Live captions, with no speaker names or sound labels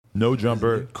No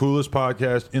Jumper, coolest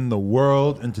podcast in the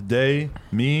world. And today,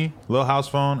 me, Lil House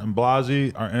Phone, and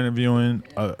Blasey are interviewing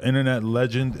an internet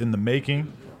legend in the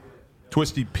making.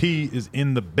 Twisty P is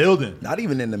in the building. Not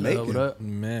even in the making. What up?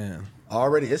 Man.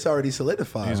 It's already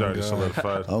solidified. He's already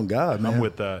solidified. Oh, God, man. I'm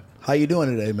with that. How you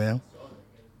doing today, man?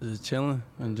 Just chilling,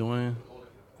 enjoying.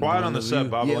 Quiet on the set, view.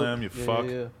 Bobble Yeah. Lamb, you fuck.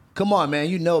 Yeah. Come on, man.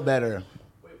 You know better.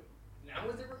 Now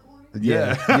is it recording?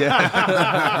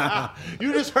 Yeah.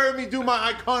 You just heard me do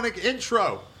my iconic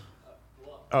intro.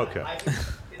 Okay.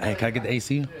 Hey, can I get the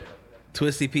AC?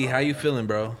 Twisty P, how you feeling,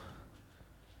 bro?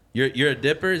 You're a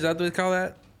dipper? Is that what they call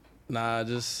that? Nah,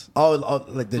 just Oh,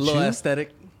 like the a little chew?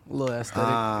 aesthetic. A little aesthetic.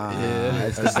 Ah,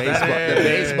 it's the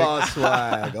baseball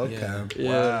swag. Okay. Yeah.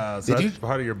 Wow. So Did that's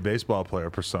part of your baseball player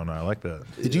persona. I like that.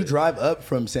 Did you drive up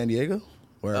from San Diego?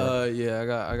 Where? Yeah, I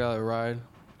got a ride.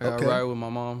 I got Okay. a ride with my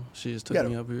mom. She just took Got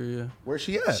me a- up here, yeah. Where's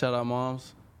she at? Shout out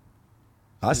moms.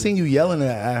 I seen you yelling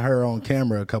at her on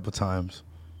camera a couple times.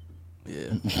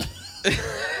 Yeah.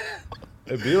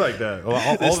 It'd be like that. All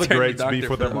This the turned greats to beef Dr.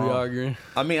 with their We mom. arguing.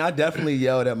 I mean, I definitely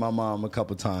yelled at my mom a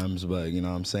couple times, but you know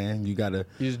what I'm saying? You gotta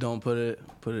You just don't put it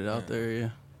out there, yeah.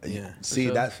 Yeah. see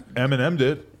sure. that. Eminem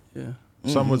did. Yeah.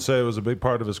 Some would say it was a big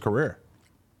part of his career.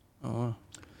 Oh,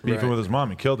 Beefing Right. with his mom.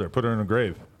 He killed her, put her in a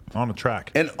grave on a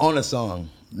track. And on a song,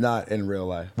 not in real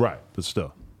life. Right, but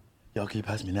still. Yo, can you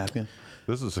pass me a napkin?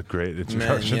 This is a great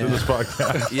introduction yeah. to this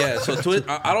podcast. Yeah, so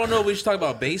I don't know if we should talk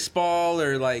about baseball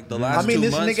or like the last I mean, 2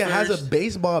 this months nigga has first. a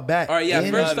baseball bat. All right, yeah,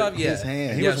 in first off, yeah. his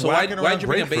hand. He Yeah, was so whacking why'd around you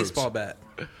bring a grapefruits. baseball bat?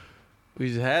 we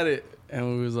just had it,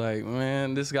 and we was like,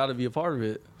 man, this got to be a part of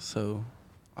it. So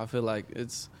I feel like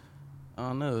it's, I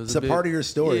don't know. It's a part of your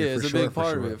story, Yeah, for it's sure, a big for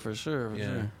part of sure. it, for sure. For Yeah.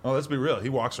 sure. Oh, let's be real. He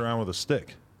walks around with a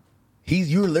stick.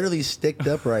 You're literally sticked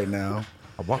up right now.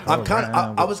 I walk I'm kind of.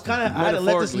 around I with was a kind of. I had to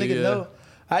let this Metaphorically, nigga yeah. know.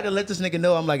 I had to let this nigga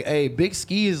know. I'm like, hey, Big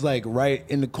Ski is like right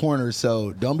in the corner,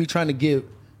 so don't be trying to get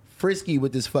frisky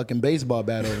with this fucking baseball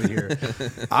bat over here.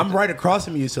 I'm right across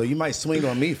from you, so you might swing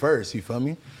on me first. You feel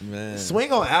me? Man.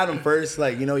 Swing on Adam first,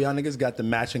 like y'all niggas got the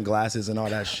matching glasses and all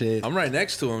that shit. I'm right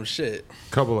next to him. Shit.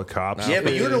 couple of cops. Yeah,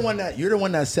 but you're the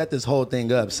one that set this whole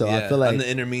thing up. So Yeah, I feel like I'm the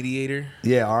intermediator.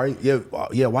 yeah, all right,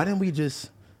 yeah. Why didn't you just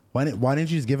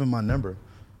give him my number?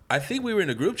 I think we were in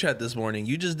a group chat this morning.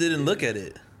 You just didn't look at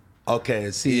it. Okay,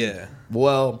 see. Yeah.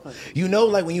 Well,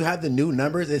 like when you have the new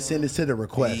numbers, it sends it to the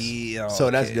request. Yeah, so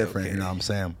that's okay, different. okay. You know what I'm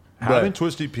saying? Having But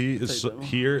Twisty P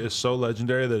here is so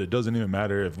legendary that it doesn't even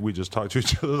matter if we just talk to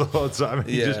each other the whole time and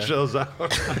he Yeah. just chills out.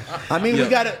 I mean, we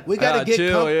gotta get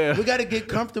chill, yeah. we gotta get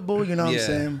comfortable. You know what Yeah. I'm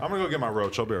saying? I'm gonna go get my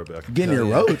roach. I'll be right back. Getting your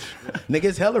roach, nigga.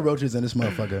 It's hella roaches in this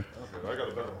motherfucker. I got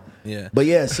a better one. Yeah. But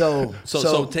yeah, so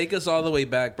So take us all the way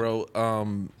back, bro.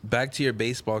 Back to your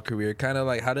baseball career. Kind of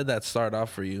like, how did that start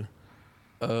off for you?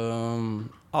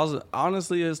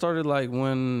 Honestly, it started like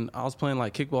when I was playing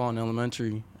like kickball in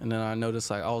elementary, and then I noticed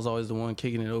like I was always the one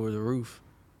kicking it over the roof,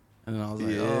 and then I was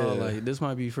like, oh, Yeah. like this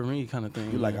might be for me, kind of thing.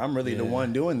 you're like, I'm really the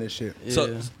one doing this shit. Yeah.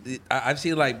 So I've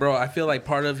seen like, bro, I feel like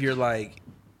part of your like,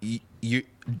 you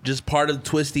just part of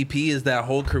Twisty P is that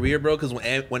whole career, bro. Because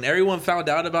when everyone found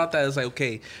out about that, it's like,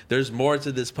 okay, there's more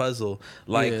to this puzzle.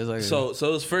 Like, Yeah, it's like so it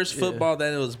was first yeah. football,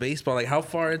 then it was baseball. Like, how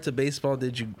far into baseball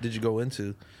did you go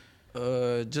into?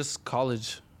 Just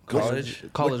college College?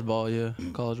 ball, yeah,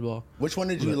 college ball. Which one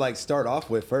did you like start off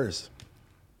with first?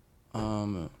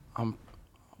 I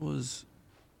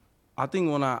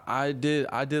think when I did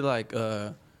like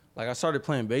I started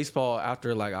playing baseball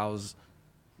after like I was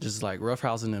just like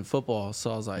roughhousing in football.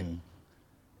 So I was like,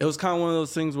 it was kind of one of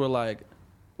those things where like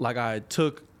I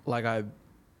took a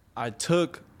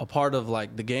part of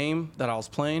like the game that I was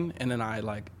playing, and then I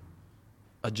like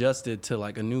adjusted to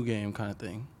like a new game kind of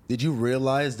thing. Did you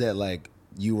realize that like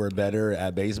you were better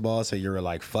at baseball, so you were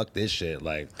like, fuck this shit?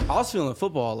 Like, I was feeling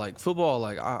football. Like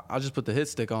I just put the hit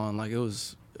stick on. Like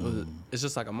it's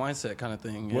just like a mindset kind of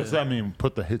thing. What's yeah. that mean?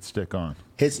 Put the hit stick on.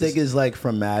 hit stick is like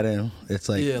from Madden. It's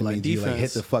like, Yeah, it like means you like hit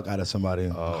defense. the fuck out of somebody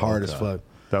hard as fuck.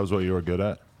 That was what you were good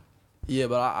at. Yeah,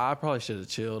 but I probably should have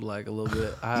chilled like a little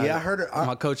bit. Yeah, I heard it.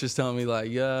 My coach is telling me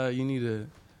like, yeah, you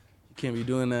can't be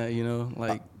doing that, you know,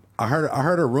 like. I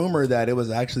heard a rumor that it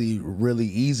was actually really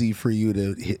easy for you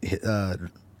to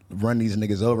run these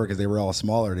niggas over because they were all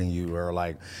smaller than you, or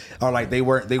like they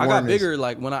weren't. I got as- bigger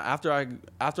like when after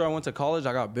I went to college,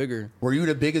 I got bigger. Were you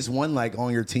the biggest one like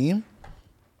on your team?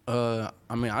 I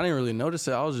mean, I didn't really notice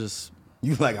it. I was just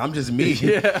You like, I'm just me.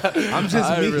 yeah. I'm just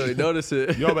I me. didn't really notice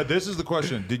it. Yo, but this is the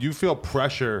question. Did you feel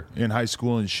pressure in high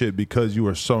school and shit because you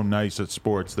were so nice at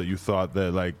sports that you thought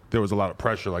that like there was a lot of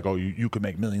pressure, like, oh, you could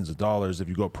make millions of dollars if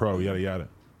you go pro, yada yada?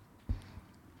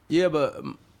 Yeah, but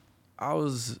I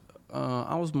was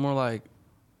more like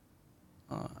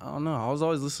I don't know. I was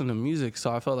always listening to music,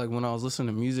 so I felt like when I was listening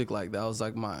to music, like that was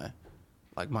like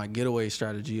my getaway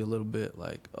strategy a little bit.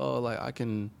 Like, oh, like I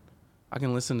can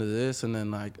listen to this, and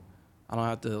then like I don't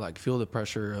have to like feel the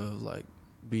pressure of like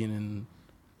being in.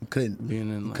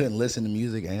 Couldn't listen to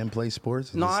music and play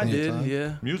sports? No, I did. Time?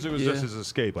 Yeah. Music was just his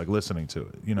escape, like listening to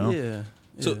it. You know. Yeah.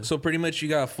 So pretty much you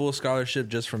got a full scholarship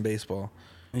just from baseball.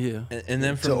 Yeah. And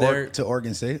then from there to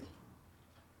Oregon State?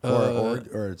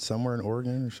 Or somewhere in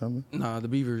Oregon or something? Nah, the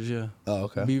Beavers, yeah. Oh,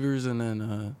 okay. Beavers, and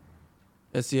then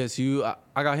SDSU.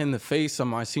 I got hit in the face on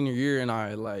my senior year, and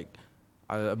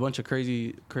a bunch of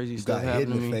crazy stuff Got hit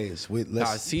happened to in the me. face.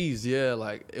 Got seized, yeah.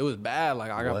 Like it was bad.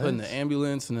 Like I got put in the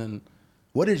ambulance, and then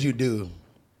What did you do?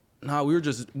 nah, we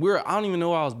were. I don't even know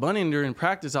why I was bunting during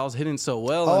practice. I was hitting so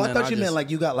well. Oh, and I then thought you meant like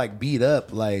you got like beat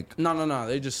up. Like No.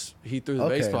 He threw the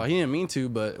Okay. baseball. He didn't mean to,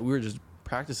 but we were just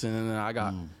practicing, and then I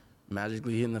got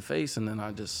magically hit in the face, and then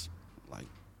I just like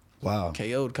wow.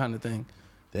 KO'd kind of thing.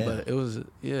 Damn. But it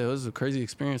was a crazy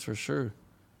experience for sure.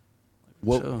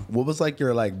 What Sure. what was like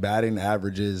your like batting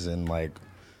averages and like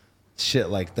shit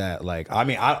like that? Like I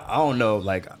mean I don't know.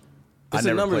 Like I It's a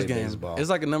never numbers played game. baseball. It's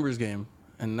like a numbers game,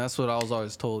 and that's what I was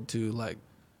always told too. Like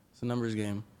it's a numbers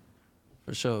game,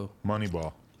 for sure.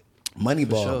 Moneyball.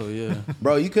 Moneyball. For sure, yeah.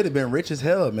 Bro, you could have been rich as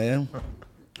hell, man.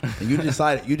 And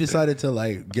you decided to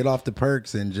like get off the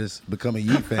perks and just become a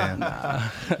Yeet fan.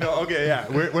 No, okay, yeah.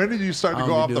 When did you start to I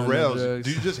go don't off be the doing no rails? drugs.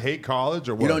 Do you just hate college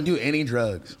or what? You don't do any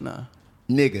drugs, Nah,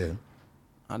 nigga.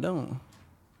 I don't.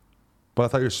 But I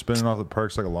thought you were spinning off the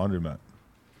perks like a laundromat.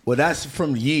 Well, that's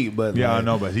from Yeet, but Yeah, like, I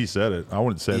know, but he said it. I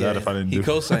wouldn't say that if I didn't he do it.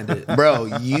 co-signed it.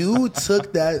 Bro, you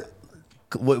took that.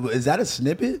 What, is that a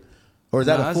snippet, or is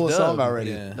that Nah, a that's full dub. song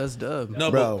already? Yeah. That's dub.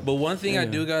 No, Bro. but one thing I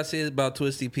Yeah. do gotta say about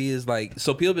Twisty P is like,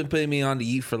 so people been putting me on to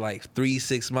eat for like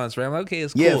 3-6 months, right? I'm like, okay,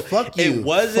 it's cool. Yeah, fuck you. It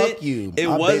wasn't. Fuck you. It I've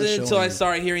been wasn't until showing I you.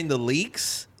 started hearing the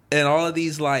leaks and all of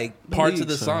these like parts of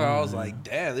the leaks, song. I was like,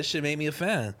 damn, this shit made me a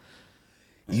fan.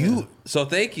 You So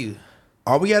thank you.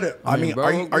 are we at a? I mean, mean,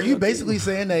 bro, are you go basically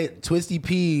saying that Twisty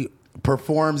P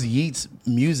performs Yeet's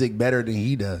music better than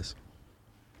he does?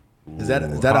 Is that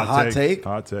a hot take?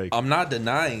 Hot take. I'm not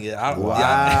denying it.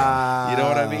 Wow. You know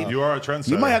what I mean? You are a trendsetter.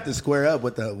 You might have to square up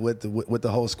with the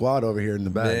whole squad over here in the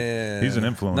back. Man. He's an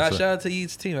influencer. Nah, shout out to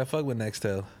Yeats team. I fuck with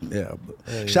Nextel. Yeah.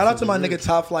 Shout out to my nigga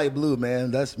Top Flight Blue,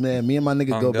 man. That's man. Me and my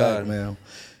nigga On go God. back, man.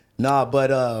 Nah, but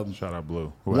Shout out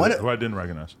Blue, who One- I didn't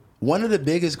recognize. one of the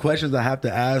biggest questions I have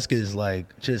to ask is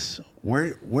like, just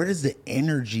where does the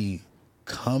energy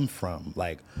come from?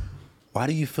 Like, why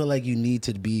do you feel like you need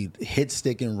to be hit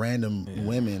sticking random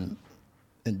women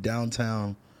in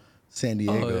downtown San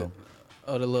Diego?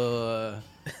 Oh, the little.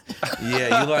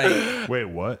 Yeah, you like Wait,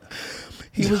 what?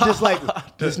 He was just like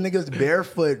this nigga's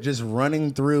barefoot, just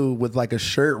running through with like a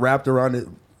shirt wrapped around it.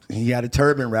 He had a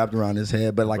turban wrapped around his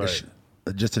head, but like Right.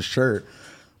 just a shirt.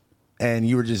 And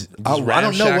you were just I don't know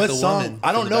ramshacked what the song. woman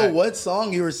I don't from the know back. what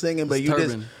song you were singing, but It's you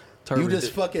turban. Turban.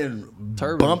 fucking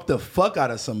Turban. bumped the fuck out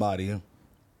of somebody, man,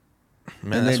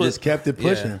 and then that's what- just kept it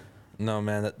pushing. Yeah. No,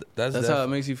 man, that's That's how it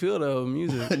makes you feel though.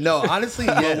 Music. No, honestly,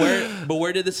 yeah. But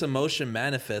where did this emotion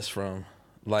manifest from?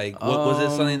 Like, what, was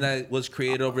it something that was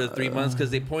created over the 3 months? Because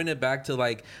they pointed back to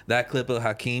like that clip of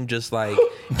Hakeem just like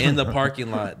in the parking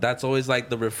lot. That's always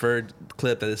like the referred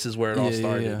clip that this is where it all Yeah,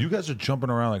 started. yeah. You guys are jumping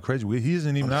around like crazy. He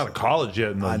isn't even out of college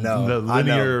yet in the, I know, the I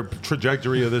know. linear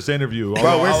trajectory of this interview.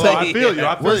 Bro, we're I feel you.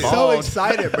 I feel We're you. so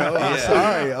excited, bro. I'm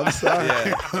Yeah.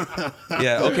 sorry.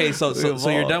 Yeah. Okay. So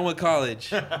you're done with college.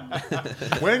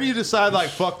 When do you decide like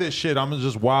fuck this shit? I'm gonna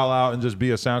just wild out and just be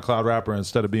a SoundCloud rapper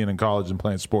instead of being in college and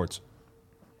playing sports.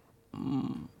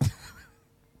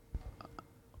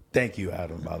 Thank you,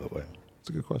 Adam. By the way. It's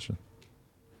a good question.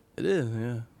 It is.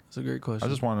 Yeah. It's a great question. I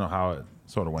just want to know how it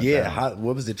sort of went. Yeah. down.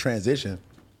 What was the transition?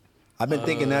 I've been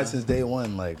thinking that since day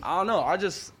one. Like, I don't know.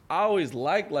 I always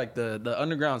liked like the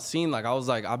underground scene. Like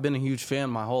I've been a huge fan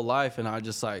my whole life, and I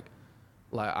just like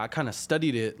I kind of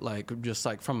studied it like just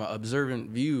like from an observant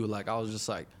view. Like I was just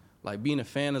like being a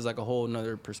fan is like a whole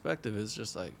another perspective. It's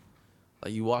just like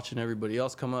you watching everybody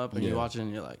else come up and you watching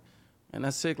and you're like, man,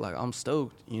 that's sick. Like I'm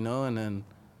stoked, you know. And then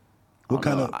what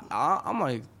kind of I'm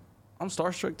like I'm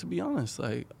starstruck to be honest.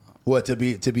 Like what to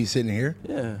be sitting here?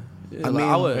 yeah. I like, mean,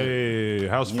 I would. Hey,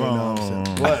 house You know phone. what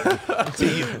I'm saying? What? To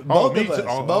you, Oh, both me of us. too.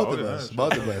 Oh, both oh, of yeah, us. that's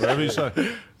Both of us. Whatever you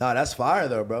say. Nah, that's fire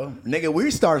though, bro. Nigga, we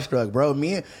starstruck, bro.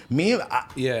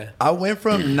 Yeah. I went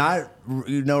from not,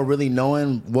 really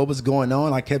knowing what was going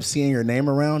on. I kept seeing your name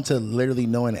around to literally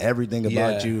knowing everything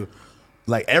about Yeah. you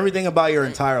Like everything about your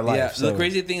entire life. Yeah, so. the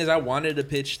crazy thing is, I wanted to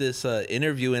pitch this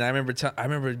interview, and I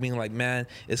remember being like, "Man,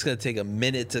 it's gonna take a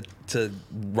minute to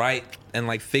write and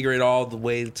like figure it all the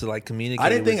way to like communicate." I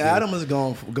didn't think with you. Adam was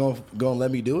going to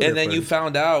let me do it. And at then you first.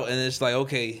 found out, and it's like,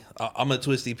 okay, I'm a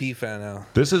Twisty P fan now.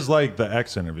 This is like the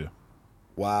X interview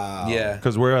Wow. Yeah,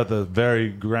 because we're at the very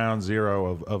ground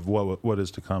zero of what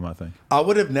is to come. I think. I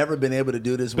would have never been able to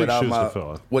do this Big without shoes my to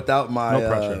fill. without my No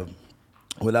pressure.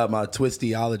 without my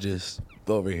twistyologist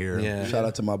over here. Yeah. Shout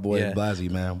out to my boy Yeah. Blasey,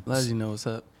 man. Glad you know what's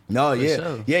up. No, yeah,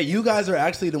 sure. yeah. You guys are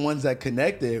actually the ones that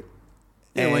connected.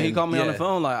 Yeah, when he And- called me on the yeah.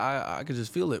 phone, like I could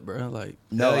just feel it, bro. Like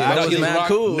No, Yeah, that actually, was mad rock-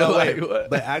 cool. No, like, wait, what?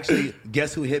 but actually,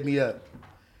 guess who hit me up?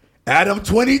 Adam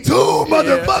 22,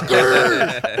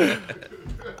 motherfucker.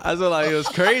 I was like, it was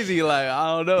crazy. Like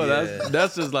I don't know. Yeah.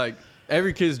 That's just like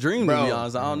every kid's dream. Bro. To be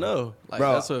honest, I don't know. Like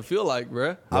Bro. that's what it feel like,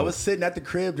 bro. I was sitting at the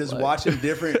crib just watching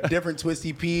different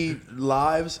Twisty P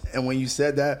lives, and when you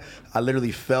said that, I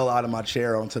literally fell out of my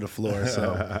chair onto the floor.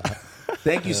 So,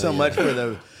 thank you so much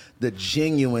for the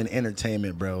genuine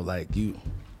entertainment, bro. Like you,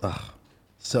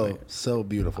 so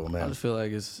beautiful, I man. just feel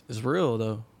like it's real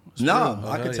though. It's No, real.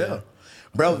 I can yeah. tell,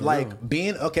 bro. Like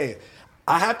being okay,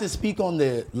 I have to speak on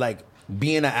the like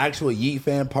being an actual Yeet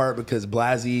fan part because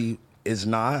Blasey is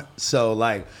not. So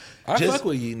like, I fuck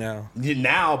with you now.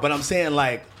 now, but I'm saying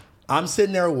like I'm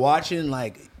sitting there watching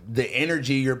like the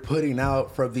energy you're putting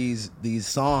out for these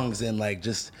songs and like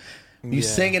just you Yeah.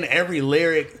 singing every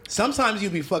lyric. Sometimes you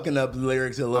be fucking up the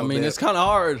lyrics a I little mean, bit. it's kind of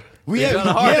hard. Yeah, It's kind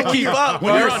of hard yeah, to when keep you're- up.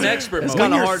 when bro. you're on expert It's mode.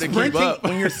 kind of When you're hard to keep sprinting- up.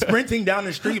 when you're sprinting down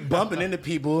the street, bumping into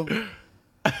people.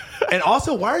 And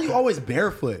also, why are you always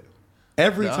barefoot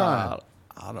every time?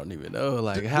 I don't even know.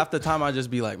 Like half the time, I just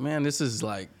be like, man, this is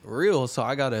like real. So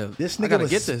I gotta get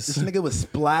this. This nigga was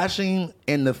splashing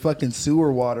in the fucking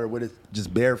sewer water with it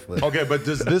just barefoot. Okay, but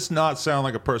does this not sound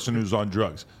like a person who's on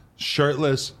drugs?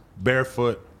 Shirtless,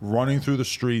 barefoot, running through the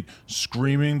street,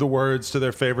 screaming the words to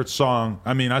their favorite song.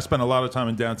 I mean, I spent a lot of time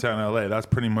in downtown LA. That's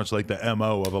pretty much like the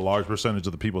MO of a large percentage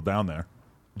of the people down there.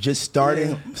 Just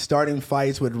starting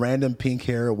fights with random pink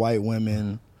hair white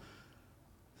women.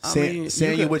 mean,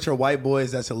 Saying you you could- with your white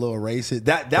boys, that's a little racist.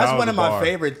 That's was one a of my bar.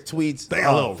 favorite tweets. They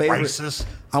a little racist.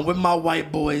 I'm with my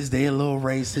white boys, they a little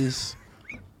racist.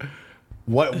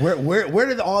 Where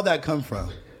did all that come from?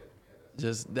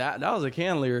 Just that was a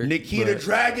can lyric. Nikita but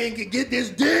Dragon can get this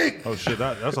dick. Oh shit,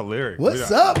 that's a lyric.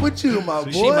 What's up with you, my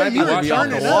She boy? might be You watching I be off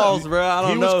turning the up. walls, bro. I He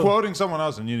don't was know. quoting someone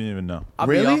else and you didn't even know. I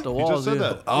be Really? off the He walls. just said yeah.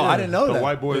 that. Oh, I didn't know The that.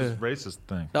 white boys Yeah. racist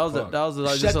thing. That was Fuck. like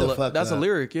Shut just the fuck that's a up.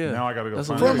 lyric. Yeah. Now I gotta go That's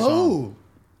find a it. From lyric. who?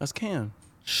 That's Can.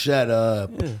 Shut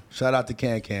up. Yeah. Shout out to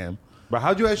Can Cam. But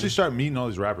how'd you actually start meeting all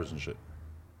these rappers and shit?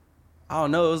 I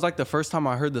don't know. It was like the first time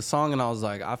I heard the song, and I was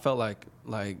like, I felt like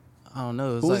I don't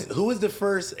know. It was Who was the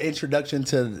first introduction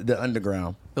to the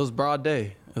underground? It was Broad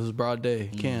Day. It was Broad Day.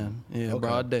 Can. Yeah, Okay.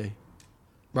 Broad Day.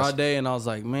 Broad Day, and I was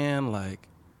like, man, like,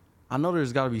 I know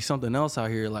there's got to be something else out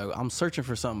here. Like, I'm searching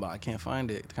for something, but I can't find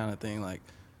it, kind of thing. Like,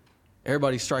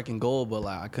 everybody's striking gold, but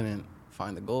like, I couldn't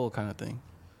find the gold, kind of thing.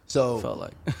 So Felt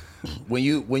like. when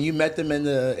you met them in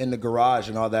the garage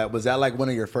and all that, was that like one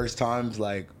of your first times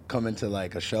like coming to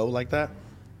like a show like that?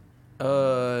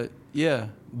 Yeah,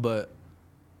 but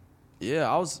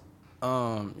yeah, I was.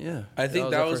 Yeah. I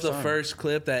think that was the time. first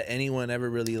clip that anyone ever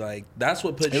really like. That's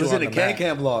what put It you was on in the the Can map.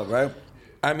 Cam vlog, right?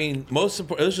 I mean, most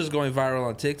important, it was just going viral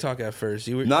on TikTok at first.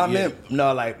 You were No, I yeah. meant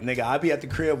no, like nigga, I be at the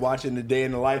crib watching the day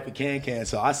in the life of Can Can,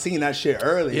 so I seen that shit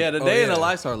early. Yeah, the Oh, day in yeah. the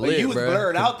lights are but lit, you was bro.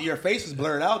 blurred out. Your face was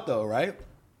blurred out though, right?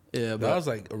 Yeah, That but was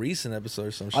like a recent episode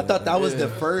or some shit. I thought like that was the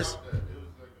first.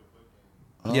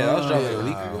 Yeah, that was dropped like a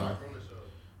week ago.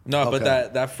 No, but Okay.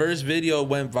 that first video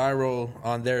went viral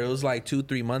on there. It was like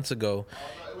 2-3 months ago.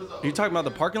 you talking about the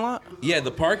parking lot? Yeah,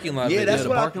 the parking lot. Yeah, video. that's the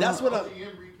what. parking That's lot? what.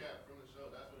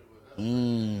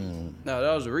 No,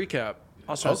 that was a recap.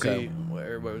 I was trying Okay. to see what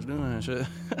everybody was doing and shit.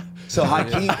 So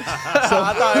Hakeem.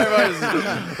 I thought everybody was.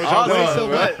 Wait, so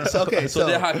what? So okay, So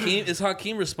did Hakeem is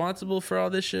Hakeem responsible for all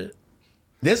this shit?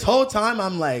 this whole time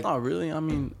I'm like, Not really. I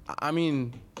mean,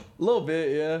 a little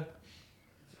bit, yeah.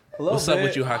 A little What's bit. up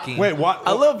with you, Hakeem? Wait, what?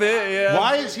 A little bit, yeah.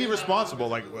 Why is he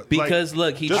responsible? Because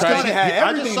look, he just tried. kinda had I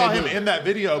just everything saw to him do. in that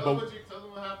video, but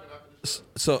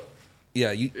So,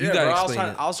 yeah, you Yeah, gotta bro, explain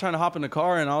it. I was trying to hop in the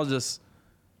car and I was just.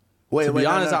 wait, To be wait,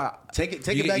 honest, no. I- take it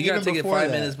You- back. you gotta even take it before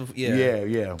 5 that. minutes before- yeah.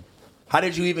 yeah. How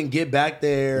did you even get back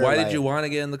there? Why Like, did you want to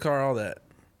get in the car? All that.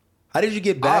 How did you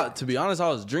get back? To be honest, I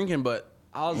was drinking, but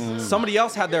somebody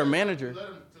else had their manager.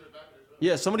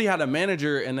 Yeah, somebody had a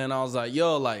manager, and then I was like,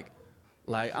 yo, like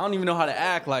I don't even know how to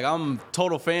act. Like I'm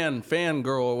total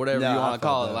fangirl or whatever Nah, you I want to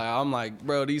call felt it. that. Like I'm like,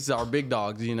 bro, these are big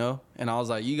dogs, you know. And I was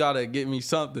like, you gotta get me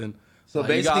something. So Like,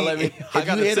 you gotta let basically, me. I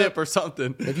got a tip or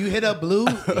something. if you hit up Blue,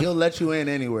 he'll let you in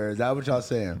anywhere. Is that what y'all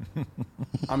saying?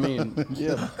 I mean,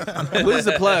 yeah. Blue's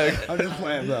the plug. I'm just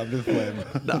playing, bro. I'm just playing,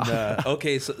 bro.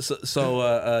 Okay,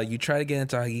 so you try to get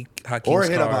into Hakeem's Or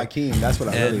hit car, up Hakeem. That's what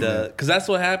I really and meant. because that's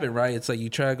what happened, right? It's like you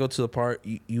try to go to the part,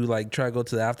 you like try to go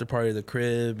to the after party of the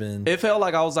crib, and It felt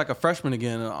like I was like a freshman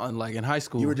again, like in high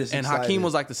school. You were just and excited. Hakeem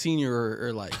was like the senior,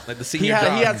 or like the senior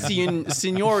He had jock.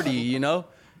 seniority, you know.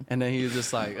 And then he was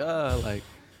just like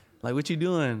what you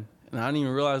doing? And I didn't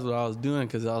even realize what I was doing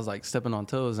because I was like stepping on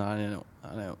toes, and I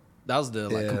didn't. That was the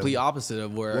like Yeah. complete opposite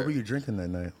of where What were you drinking that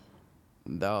night?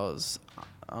 that was.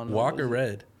 I don't know. Walker what was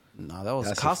it? Red. No, that was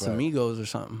That's a fact. Casamigos or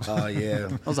something. Oh, yeah.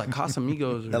 I was like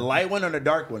Casamigos. The Or, light one or the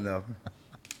dark one, though?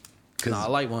 nah, I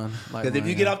like one. Because if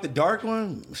you get off the dark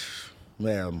one,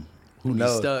 man, who be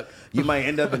knows? stuck. You might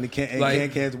end up in the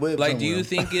Can's whip. Like, do somewhere. you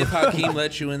think if Hakeem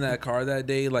let you in that car that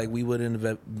day, like we wouldn't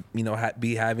have,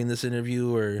 be having this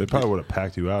interview, or They probably would have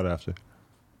packed you out after.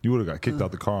 You would have got kicked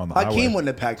out the car on the Hakeem highway. wouldn't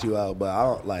have packed you out, but I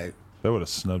don't like. They would have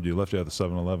snubbed you, left you at the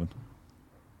 7-Eleven.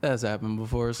 That's happened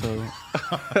before, so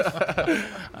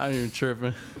I ain't even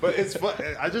tripping. But it's fun.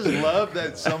 I just love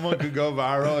that someone could go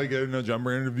viral and get a No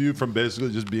Jumper interview from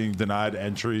basically just being denied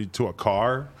entry to a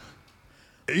car.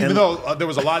 Even though there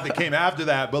was a lot that came after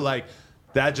that, but like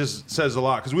that just says a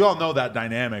lot because we all know that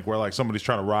dynamic where like somebody's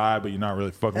trying to ride, but you're not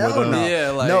really fucking with Hell them. no.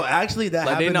 Yeah, like- no, actually, that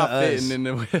Like they happened not to us. fitting in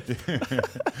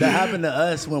the That happened to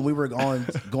us when we were going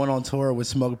on tour with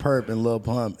Smoke Perp and Lil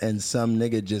Pump, and some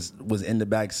nigga just was in the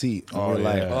back seat. And Oh, we're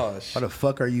like, yeah. Oh, why the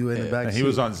fuck are you in the back And seat? he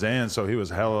was on Xan, so he was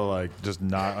hella like just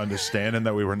not understanding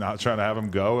that we were not trying to have him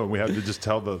go, and we had to just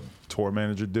tell the tour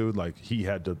manager dude like he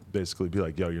had to basically be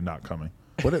like, "Yo, you're not coming."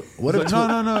 What if, what, He's if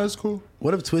like, no, it's cool.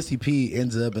 what if Twisty P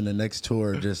ends up in the next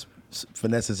tour just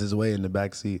finesses his way in the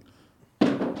back seat?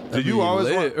 Did you be always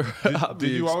lit. want? I'd Did be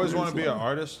you always want to be an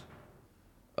experienced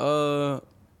artist?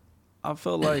 I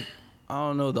felt like I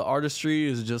don't know. The artistry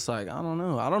is just like I don't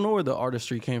know. I don't know where the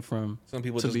artistry came from. Some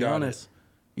people to just be got honest,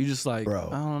 you just like Bro,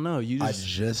 I don't know. You I just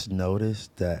just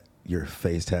noticed that your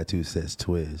face tattoo says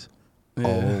Twiz. Yeah.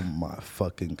 Oh my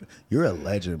fucking! You're a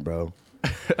legend, bro.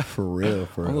 For real,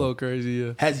 for I'm a real. little crazy.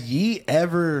 Yeah. Has Ye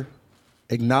ever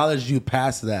acknowledged you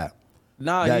past that?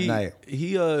 Nah, That he night.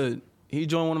 he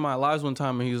joined one of my lives one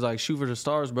time and he was like, "Shoot for the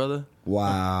stars, brother."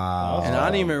 Wow. And I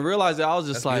didn't even realize that. I was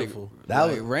just That's like, beautiful. That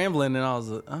like was- rambling, and I was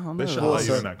like, I don't know. They should I let was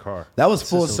you in like, that car. That was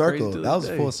full just so crazy circle. to That was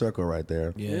this full day. circle right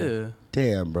there. yeah.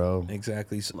 Damn, bro.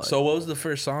 exactly. So what was the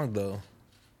first song though?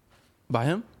 By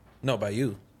him? No, by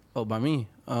you. Oh, by me.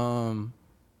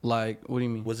 Like, what do you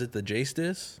mean? Was it the Jace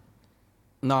diss?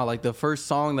 Nah, like the first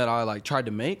song that I like tried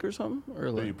to make or something, or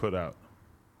That like you put out.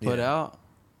 put out.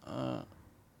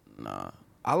 Nah,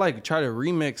 I like try to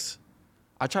remix.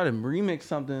 I tried to remix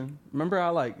something. Remember, I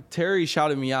like Terry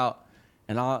shouted me out,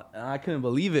 and I couldn't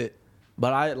believe it.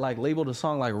 But I like labeled the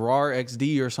song like RAR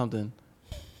XD or something,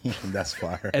 That's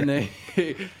fire. and then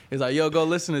he's like, "Yo, go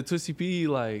listen to Twisty P.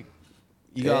 Like,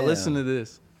 you gotta Damn. listen to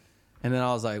this." And then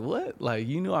I was like, "What? Like,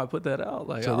 you knew I put that out?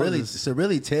 Like, so I was really, just- so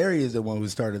really, Terry is the one who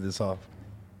started this off.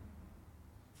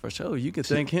 for sure, you could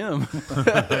thank him. You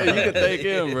could thank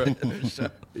him, bro.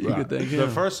 You could thank him. The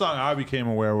first song I became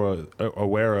aware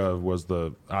of was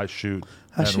the "I Shoot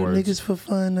I shoot N-words," niggas for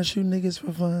fun. I shoot niggas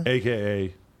for fun.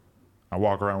 AKA I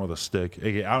walk around with a stick.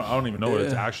 AKA I don't even know what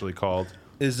it's Yeah. actually called.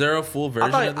 Is there a full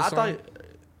version of the song?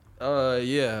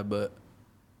 Yeah, but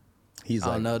He's I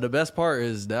like, don't know. The best part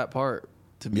is that part,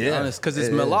 to be Yeah, honest, because it's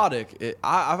it is. melodic.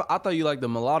 I thought you liked the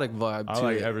melodic vibe I too.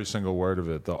 like every single word of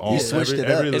it. All, switched every, it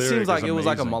up. every It lyric seems like is it was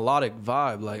like a amazing. melodic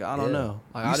vibe. Like I don't know.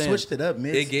 Like I you didn't. switched it up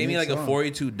mid. It gave me like a mid-song.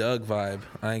 42 Doug vibe.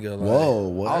 I ain't gonna lie. Whoa,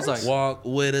 what? I was like, Walk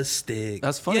with a stick.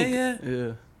 that's funny. Yeah.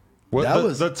 yeah. What That the,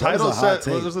 was- the that was title a hot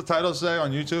said? What take. does the title say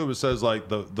on YouTube? It says like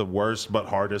the worst but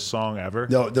hardest song ever.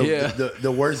 No, Yeah.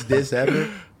 the worst diss ever.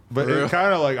 But it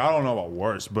kind of like I don't know about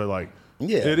worst, but like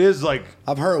Yeah. it is like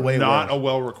I've heard way not worse. a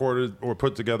well recorded or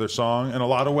put together song in a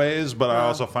lot of ways. But I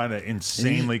also find it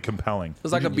insanely compelling. It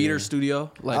was like a beater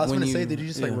studio. Like I was when gonna you, say, did you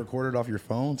just like yeah. record it off your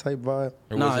phone type vibe?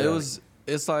 Or Nah, it it like- was.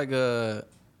 It's like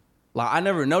I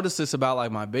never noticed this about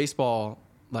like my baseball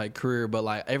like career, but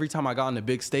like every time I got in a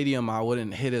big stadium, I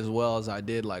wouldn't hit as well as I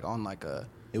did like on like a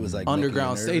It was like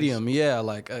underground making you nervous? stadium. Yeah,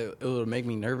 like it would make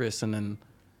me nervous, and then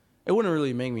it wouldn't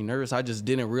really make me nervous. I just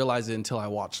didn't realize it until I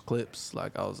watched clips.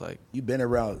 Like I was like, You've been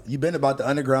around. You've been about the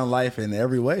underground life in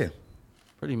every way.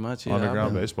 pretty much, yeah. I've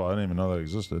Underground been- baseball. I didn't even know that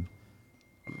existed.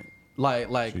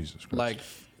 like Jesus Christ.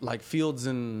 like fields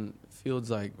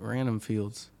like random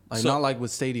fields, like So- not like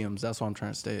with stadiums. That's what I'm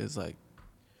trying to say. Is like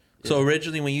So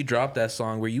originally, when you dropped that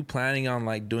song, were you planning on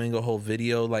like doing a whole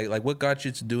video? Like what got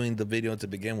you to doing the video to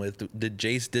begin with? Did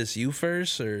Jace diss you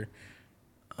first, or?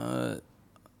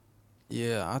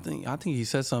 Yeah, I think he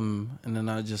said something, and then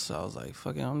I was like,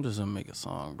 fuck it, I'm just gonna make a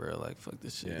song, bro. Like, fuck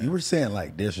this shit. You were saying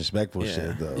like disrespectful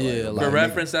shit though. Yeah, like, For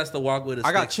reference, that's the Walk with a Stick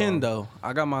I got chin song. though.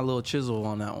 I got my little chisel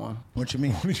on that one. what you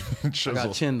mean? I Chisel.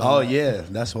 got chin. Oh on that. yeah,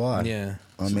 that's why. Yeah.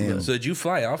 I mean, So did you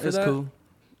fly out for It's that? cool.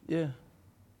 Yeah,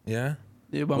 Yeah.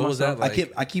 yeah. By What was myself. that like?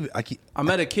 I keep. I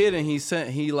met a kid and he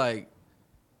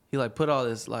put all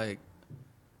this like.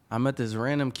 I met this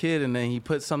random kid and then he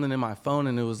put something in my phone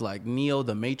and it was like Neo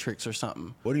the Matrix or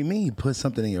something. What do you mean? You put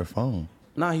something in your phone?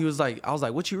 Nah, I was like,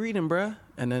 what you reading, bruh?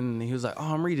 And then he was like,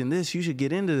 oh, I'm reading this. You should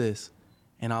get into this.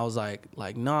 And I was like,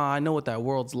 nah, I know what that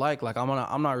world's like. Like, I'm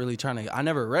not really trying to. I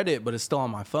never read it, but it's still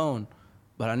on my phone.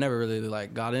 But I never really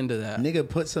like got into that. Nigga,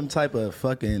 put some type of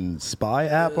fucking spy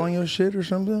app on your shit or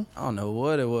something. I don't know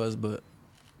what it was, but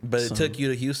But it took you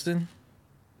to Houston.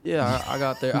 yeah, I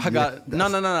got there. I got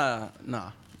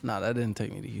no, that didn't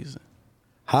take me to Houston.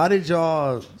 How did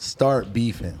y'all start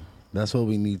beefing? That's what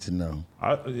we need to know.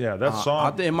 That I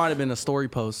song. think it might have been a story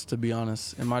post, to be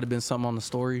honest. It might have been something on the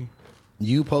story.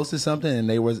 You posted something and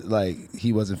they was like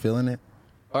he wasn't feeling it.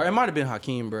 Or it might have been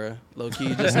Hakeem, bruh. Low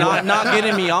key. Just not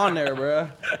getting me on there, bruh.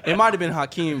 It might have been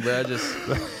Hakeem, bruh.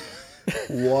 Just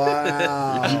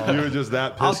Wow. You were just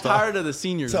that pissed I was off. tired of the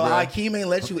seniors, So bruh. Hakeem ain't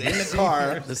let you in the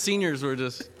car. The seniors were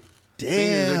just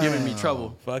seniors Damn. are giving me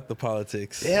trouble. Fuck the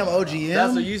politics. Damn, OGM.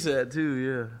 That's what you said too,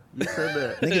 yeah. You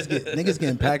said that. niggas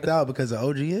getting packed out because of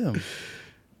OGM.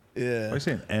 Why are you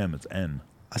saying M? It's N.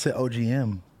 I said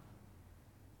OGM.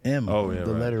 M. Oh, yeah,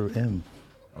 The right. letter M.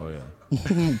 Oh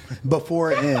yeah.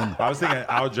 Before N. I was thinking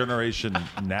our generation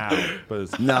now, but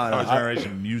it's No, our I-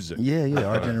 generation music. Yeah,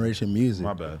 our generation music.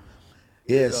 My bad.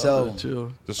 Yeah, so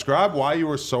Chill. Describe why you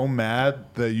were so mad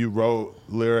that you wrote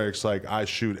lyrics like "I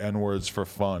shoot n-words for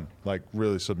fun," like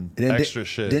really some then extra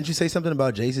shit. Didn't you say something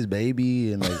about Jace's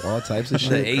baby and like all types of The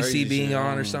shit? AC Crazy being shit.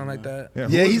 on or something like that. Yeah,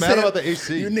 who was mad about the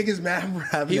AC? You niggas mad for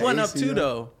having He the went up AC too on?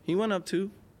 though. He went up too.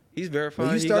 He's verified.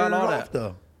 But you he started got it all off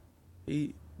that.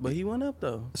 though. But he went up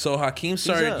though. So Hakeem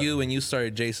started up. you and you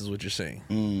started Jace is what you're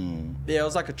saying. Yeah, it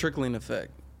was like a trickling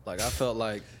effect. Like I felt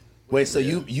like Wait, so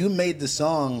you made the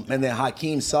song and then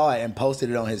Hakeem saw it and posted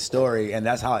it on his story and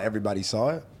that's how everybody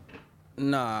saw it?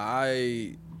 nah,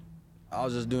 I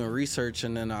was just doing research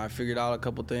and then I figured out a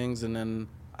couple things and then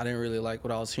I didn't really like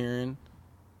what I was hearing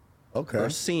Okay. or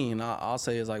seeing. I'll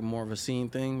say it's like more of a scene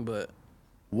thing, but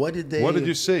What did they What did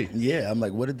you see? Yeah, I'm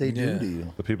like, what did they do Yeah. to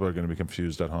you? The people are going to be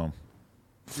confused at home.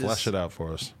 Flesh it out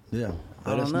for us. Yeah.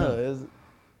 I don't know.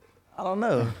 I don't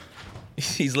know.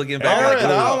 He's looking I back don't, like, like,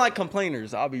 I out. don't like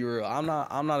complainers. I'll be real. I'm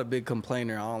not a big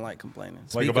complainer. I don't like complaining. Like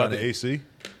Speak about on the it. AC?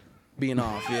 Being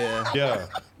off, yeah. Yeah.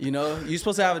 You know, you're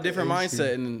supposed to have a different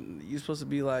mindset, and you're supposed to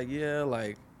be like, yeah,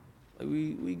 like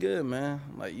we good, man.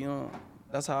 Like, you know,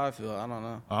 that's how I feel. I don't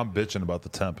know. I'm bitching about the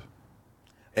temp.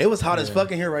 It was hot as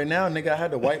fucking here right now, nigga. I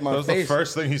had to wipe my That was face. the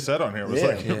first thing he said on here. Was Yeah.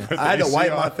 like, Yeah. "Put the I had to AC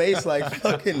wipe on." my face like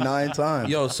fucking 9 times.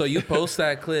 Yo, so you post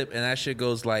that clip and that shit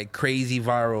goes like crazy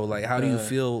viral. Like, how do you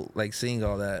feel like seeing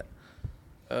all that?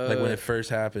 Like when it first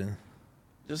happened.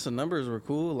 Just the numbers were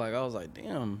cool. Like I was like,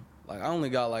 damn. Like I only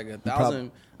got like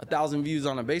 1,000 views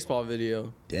on a baseball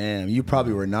video. Damn, you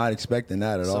probably were not expecting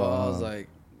that at So all. I was huh? like,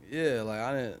 yeah, like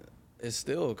I didn't. It's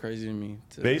still crazy to me.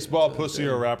 Baseball pussy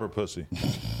or rapper pussy?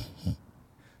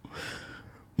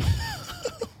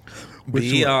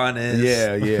 Be honest.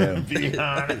 yeah, yeah.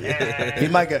 he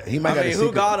might got. He might I got. mean, a who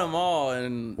secret. them all?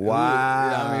 And Wow.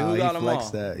 I mean, who got he them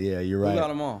flexed all? that. Yeah, you're right. Who got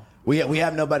them all? We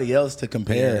have nobody else to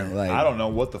compare. Yeah. Like I don't know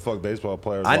what the fuck baseball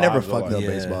players. I never lives are fucked no like.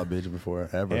 Yeah. baseball bitch before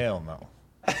ever. Hell no.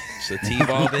 It's a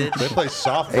T-ball bitch. They play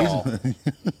softball.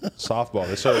 Softball.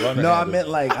 They started running. No, I meant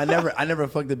like I never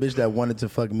fucked a bitch that wanted to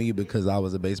fuck me because I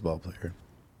was a baseball player.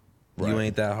 You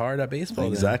ain't that hard at baseball.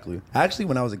 then. Exactly. Actually,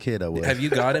 when I was a kid, I was. Have you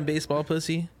gotten baseball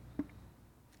pussy?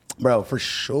 Bro, for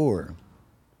sure.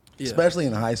 Yeah. Especially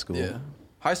in high school. Yeah.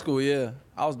 High school, yeah.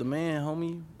 I was the man,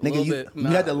 homie. A Nigga, little you, bit. you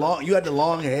had the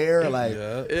long hair, like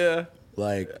Yeah.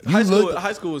 like you High school, looked-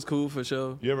 high school was cool for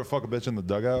sure. You ever fuck a bitch in the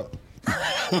dugout?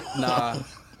 Nah.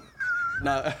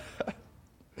 Nah.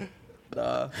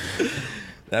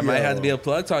 That might have to be a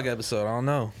plug talk episode. I don't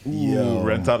know. Yo.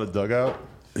 Rent out a dugout?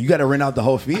 You got to rent out the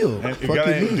whole field. And Fuck you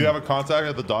do mean? you have a contact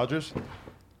at the Dodgers?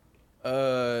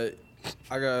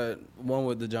 I got one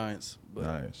with the Giants. But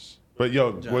Nice. But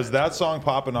yo, was Giants. that song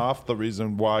popping off the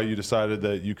reason why you decided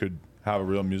that you could have a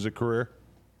real music career?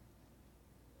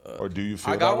 Or do you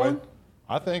feel I got that way? one?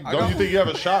 I think. I Don't got you think you have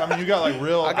a shot? I mean, you got like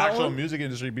real I got actual one. music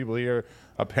industry people here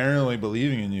apparently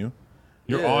believing in you.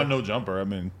 You're Yeah. on No Jumper. I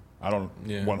mean, I don't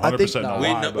Yeah. 100% know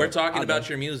why. We're but talking I about know.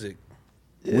 your music.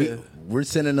 We're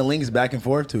sending the links back and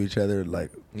forth to each other.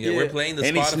 Like, Yeah, we're playing the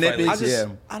Any Spotify snippets? list.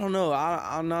 Yeah. I don't know.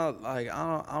 I'm not like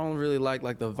I don't really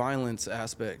like the violence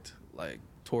aspect like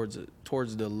towards the.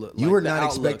 Like, you were the not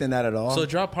outlook. expecting that at all. So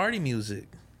drop party music.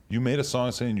 you made a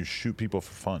song saying you shoot people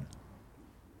for fun.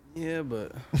 Yeah,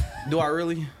 but do I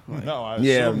really? Like, No, I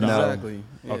Yeah, assume no. not. Exactly.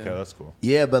 Yeah. Okay, that's cool.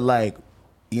 yeah, but like,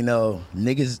 you know,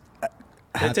 niggas They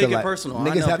have take to it like, personal. I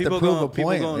Niggas know have people to prove going, a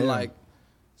point. People going yeah. like,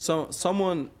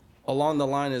 someone along the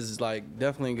line is like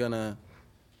definitely gonna,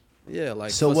 yeah,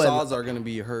 like So what- facades are gonna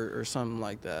be hurt or something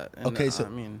like that. And okay, so I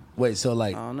mean, wait, so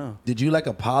like, I don't know. did you like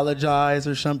apologize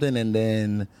or something, and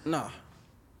then nah.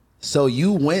 so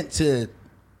you went to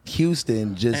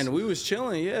Houston just And we was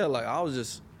chilling, yeah. Like I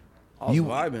was vibing.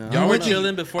 You I Y'all don't were know.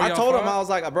 chilling before I y'all told him fought? I was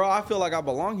like, bro, I feel like I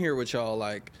belong here with y'all.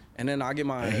 Like, and then I get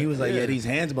my. and he was like, yeah, these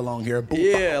hands belong here. Boom.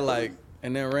 Yeah, like,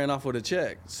 and then ran off with a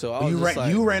check. So I was You just ran-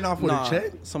 like, you ran off with a nah,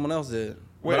 check? Someone else did.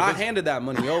 Wait, but I but- handed that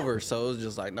money over, so it was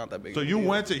just like not that big. So of a you deal.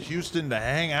 went to Houston to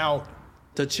hang out.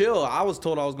 to chill. I was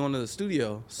told I was going to the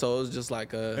studio, so it was just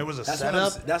like It was a That's what, I'm,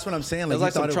 setup. that's what I'm saying. it Like, was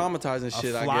like you some thought traumatizing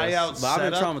shit. I fly guess, out but I've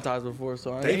been setup? traumatized before,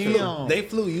 so I they, ain't flew, they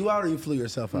flew you out, or you flew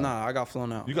yourself out? Nah, I got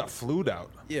flown out. You got flued out.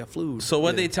 Yeah, flew. So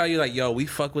what yeah. they tell you like, yo, we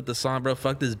fuck with the song, bro.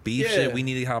 Fuck this beef Yeah. shit. We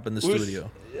need to hop in the We was- studio.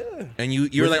 Yeah. And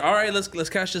you were like, all right, let's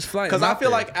catch this flight. Because I'm I out feel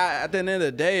there. like at the end of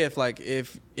the day,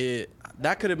 if it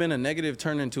that could have been a negative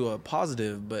turned into a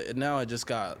positive, but now it just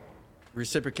got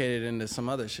reciprocated into some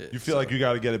other shit. You feel like you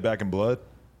got to get it back in blood?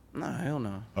 Nah, hell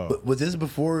no. But was this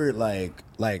before like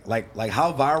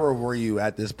how viral were you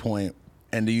at this point?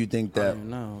 And do you think I that don't even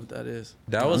know what that is.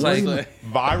 That was I like-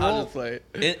 just Viral? I just play.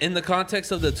 in the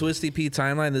context of the Twisty P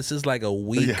timeline, this is like a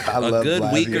week, Yeah, I a love good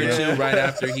Vlad, week or yeah. two right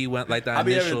after he went like that I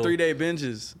be initial. having 3-day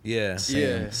binges. Yeah.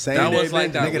 Yeah. same That day was like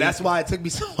binge? that Nigga, week. that's why it took me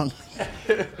so long.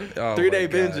 Oh 3-day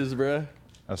my God. binges, bruh.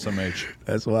 SMH.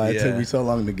 That's why it Yeah. took me so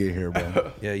long to get here,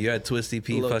 bro. Yeah, you had Twisty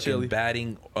P little fucking chilly.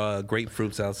 batting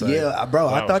grapefruits outside. Yeah, bro.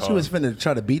 I That thought was you was hard. finna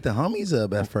try to beat the homies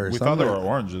up at first. We I'm thought they like- were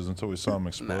oranges until we saw them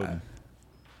exploding.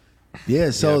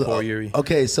 Yeah, so Yeah, poor Yuri.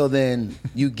 okay, so then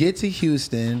you get to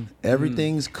Houston,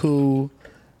 everything's cool.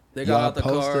 They got Y'all out the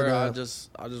posted car. up.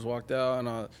 I just walked out and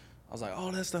I was like,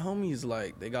 oh, that's the homies.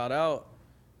 Like they got out.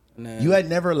 And then, You had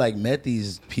never like met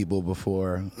these people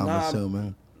before, I'm Nah,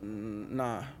 assuming.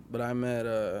 nah, but I met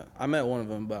one of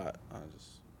them, but I just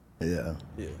Yeah.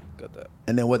 got that.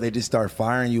 And then what, they just start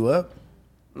firing you up?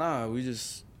 Nah, we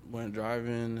just went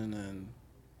driving and then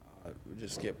we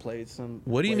just get played some.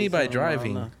 What do you played mean by some, I don't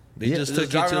driving? know. They Yeah. just Just took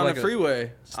you driving to on like the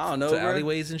freeway. I don't know, to bro.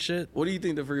 alleyways and shit. What do you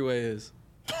think the freeway is?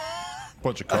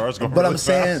 Bunch of cars going But really I'm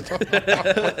saying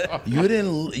fast. you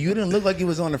didn't look like you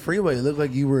was on the freeway. You looked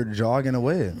like you were jogging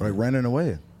away, like running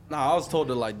away. Nah, I was told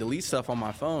to like delete stuff on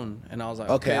my phone, and I was like,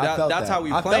 Okay, okay, I felt that's that. how we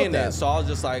I felt playing that. it. So I was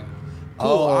just like, Oh,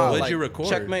 cool. what'd like, you record?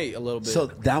 Checkmate a little bit. So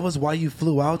that was why you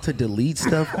flew out to delete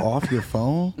stuff off your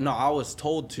phone? no, I was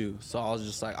told to. So I was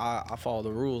just like, I follow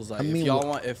the rules. Like, I mean,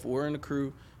 if we're in the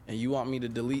crew and you want me to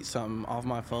delete something off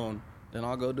my phone, then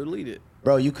I'll go delete it.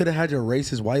 Bro, you could have had your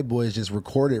racist white boys just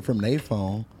record it from their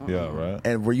phone, Yeah, right.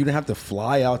 and where you didn't have to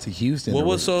fly out to Houston. What to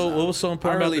was so I important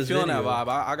don't about really this feeling video? that vibe.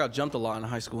 I got jumped a lot in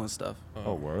high school and stuff.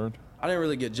 Oh, word. I didn't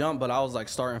really get jumped, but I was like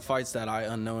starting fights that I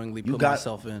unknowingly You put got-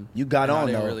 myself in. you got and on, I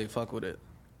didn't though. really fuck with it.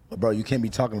 Bro, you can't be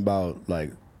talking about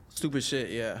like. Stupid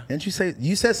shit, yeah. Didn't you say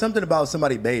you said something about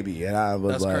somebody baby, and I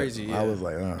was That's like, crazy, I yeah. was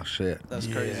like, oh shit. That's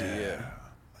crazy, yeah.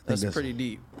 That's that's- pretty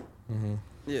deep.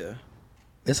 Yeah.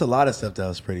 It's a lot of stuff that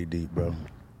was pretty deep, bro.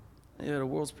 Yeah, the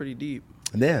world's pretty deep.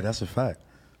 Yeah, that's a fact.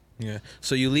 Yeah.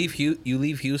 So you leave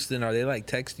Houston. Are they like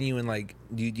texting you and like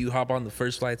do you hop on the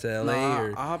first flight to LA Nah,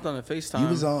 or? I hopped on a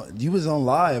FaceTime. You was on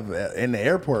live in the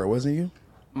airport, wasn't you?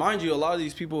 Mind you, a lot of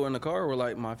these people in the car were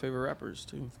like my favorite rappers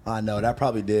too. I know that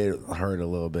probably did hurt a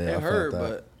little bit. I It felt hurt, that.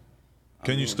 but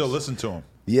Can you still listen to them?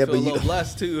 yeah, I feel but a little you,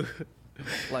 blessed too.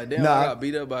 Like damn, Nah, I got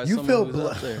beat up by you someone feel who's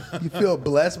up there. you feel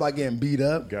blessed by getting beat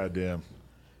up. Goddamn.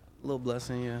 A little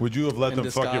blessing, yeah. Would you have let In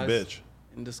them fuck your disguise.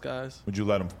 bitch? In disguise? Would you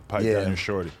let them pipe Yeah. down your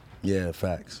shorty? Yeah,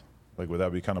 facts. Like, would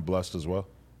that be kind of blessed as well?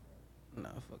 Nah,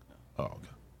 fuck no. Oh, okay.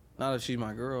 Not if she's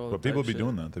my girl. But people type be shit.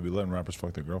 doing that. They be letting rappers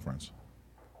fuck their girlfriends.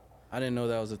 I didn't know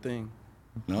that was a thing.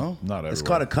 No, Not It's everywhere.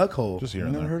 called a cuckold. Just here you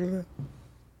and never there. heard of that?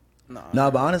 Nah.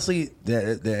 No, but honestly,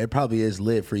 it probably is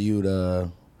lit for you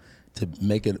to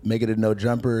make it a no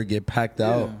jumper, get packed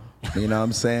out. You know what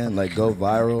I'm saying? Like go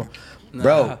viral,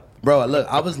 bro. Look,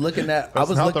 I was looking at. That's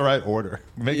not the right order.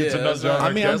 Make it to Yeah, no that's not- jumper.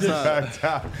 I mean, I'm get just- backed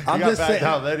out. You I'm got just backed saying-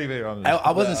 out anyway on this.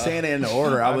 I wasn't saying it in the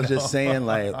order. I was just saying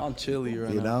like, I'm chilly right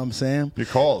you now. know what I'm saying? You're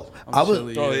cold. I'm I was-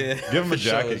 chilly, Oh yeah. Give him a For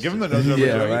sure. jacket. Give him the no jumper Yeah,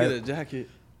 jacket. Let me right. get a jacket.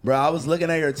 Bro, I was looking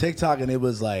at your TikTok and it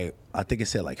was like, I think it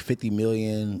said like 50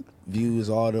 million views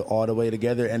all the way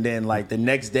together, and then like the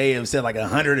next day it said like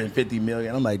 150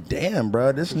 million. I'm like, damn,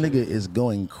 bro, this nigga is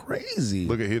going crazy.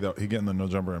 Look at he getting the No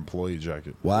Jumper employee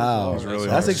jacket. Wow, He's really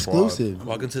that's on the squad. exclusive.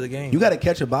 Welcome to the game. You got to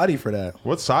catch a body for that.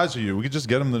 What size are you? We could just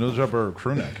get him the No Jumper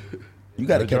crew neck. You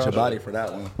got to catch a Josh. body for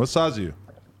that one. What size are you?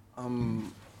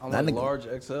 I'm That like nigga- large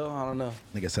XL. I don't know.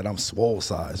 Nigga said I'm swole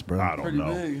size, bro. I don't Pretty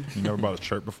know. big. You never bought a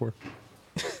shirt before?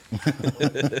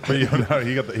 But you know,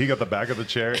 he got the back of the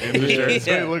chair in the shirt,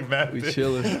 so he looked mad. We big.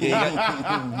 chilling.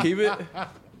 Keep it.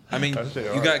 I mean, That shit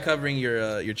you hard. got covering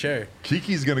your chair.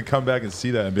 Kiki's gonna come back and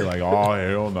see that and be like, "Oh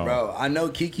hell no!" Bro, I know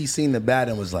Kiki seen the bat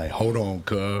and was like, "Hold on,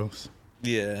 cuz."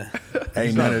 Yeah. Ain't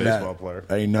He's none not a of baseball that. player.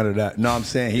 Ain't none of that. No, I'm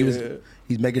saying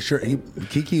he's making sure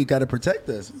Kiki got to protect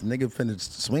us. Nigga finna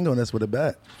swing on us with a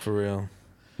bat. For real.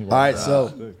 All right,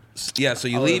 so Yeah, so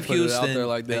you I would've leave put it out Houston. there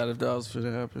like that if that was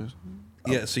finna happen.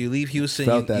 Yeah, so you leave Houston.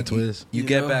 Felt you, that you- twist. You You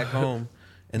get know? back home,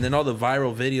 and then all the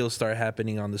viral videos start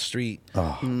happening on the street.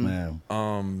 oh man,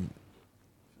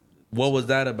 What was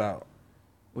that about?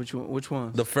 Which one? Which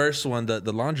one? The first one, the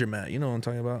laundromat. You know what I'm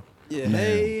talking about? Yeah.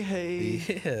 Hey, hey,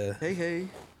 Yeah. hey, hey.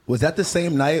 was that the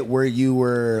same night where you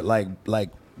were like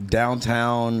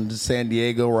downtown San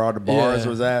Diego where all the bars Yeah.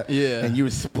 was at? Yeah. and you were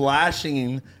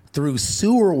splashing through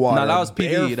sewer water. No, that was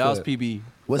PB. That was barefoot. PB.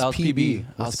 What's that was PB? PB.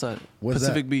 What's- Outside. what's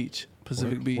Pacific that? Beach.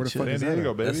 Pacific Beach. where the fuck yeah. is San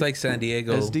Diego, baby. That's like San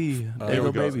Diego. SD. uh, There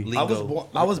we go, baby. lingo.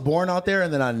 I was born out there,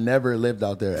 and then I never lived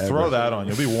out there ever. Throw that on.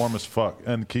 You'll be warm as fuck.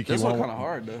 And Kiki This one won't. kind of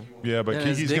hard though. Yeah, but Yeah,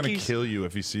 it's Kiki's gonna Dickies. kill you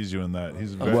if he sees you in that.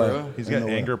 He's Oh, very, what? he's You got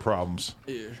know anger problems.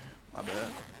 Yeah. My bad.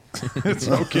 It's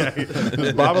okay.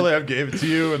 Just Bobblehead gave it to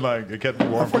you, and like it kept you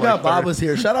warm. I forgot Bob was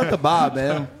here. Shout out to Bob,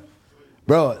 man.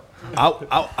 Bro,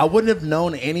 I wouldn't have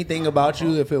known anything about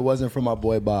you if it wasn't for my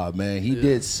boy Bob, man. He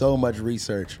did so much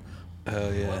research.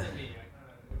 Hell yeah.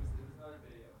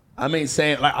 I mean,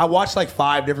 saying like I watched like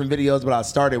 5 different videos, but I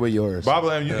started with yours.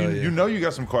 Bobblehead, Hell yeah. you know you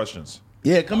got some questions.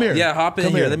 Yeah, come here. Yeah, hop in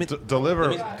Come here. Let me.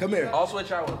 Deliver. come here. I'll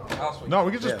switch out. I'll switch. No,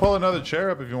 we can just pull another chair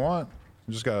up if you want.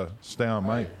 You just gotta stay on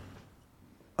mic.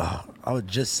 I was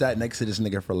just sat next to this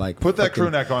nigga for like Put that fucking-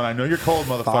 crew neck on. I know you're cold,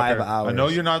 motherfucker. 5 I hours. know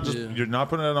you're not just Yeah. you're not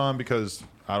putting it on because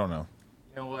I don't know.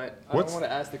 You know what? I What's- don't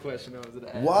want to ask the question. I was gonna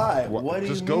ask. Why? What do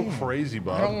just you go mean? crazy, I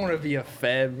don't Bob. want to be a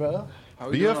fed, bro. How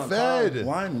we Be doing a on time? fed.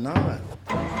 Why not?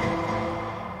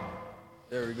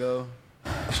 There we go.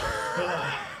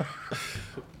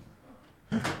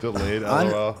 Delayed. I,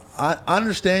 LOL. I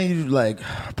understand you like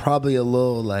probably a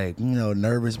little like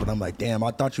nervous, but I'm like, damn,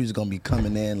 I thought you was gonna be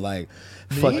coming in like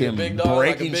fucking big dog, like a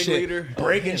breaking big shit, leader?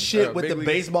 breaking Or shit a with big the leader?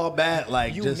 baseball bat.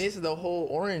 Like, You just missed the whole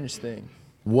orange thing.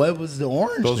 what was the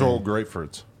orange? Those are thing? all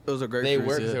grapefruits. Those are great. They fruits,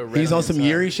 work. yeah. they're red He's on the some inside.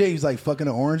 Yuri shit. He's like fucking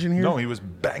an orange in here. No, he was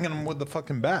banging them with the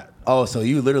fucking bat, Oh, so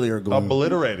you literally are going.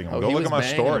 obliterating them. Oh, Go he look was at my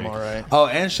banging story. them, all right. Oh,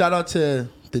 and shout out to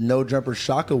the No Jumper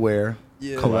Shaka Wear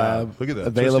collab. Look at that.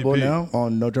 Available Twisty P. now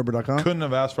on NoJumper.com. Couldn't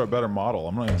have asked for a better model.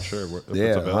 I'm not even sure if Yeah,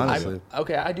 it's available. honestly.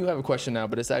 Okay, I do have a question now,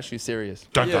 but it's actually serious.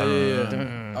 Dun, Yeah, dun.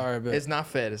 yeah, yeah. All right, bet. It's not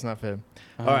fed. It's not fed.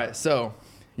 All right, so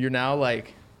you're now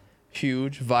like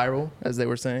huge, viral, as they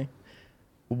were saying.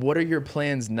 What are your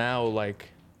plans now? Like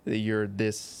that you're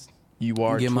this, you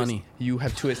are Get money. You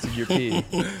have twisted your P.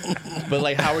 But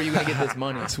like, how are you gonna get this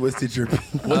money? Twisted your.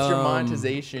 What's your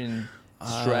monetization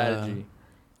strategy?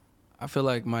 I feel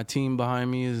like my team behind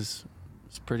me is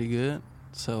pretty good.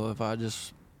 So if I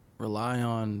just rely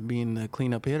on being the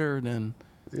cleanup hitter, then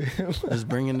just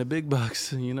bring in the big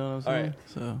bucks. You know what I'm saying? Alright.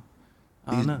 So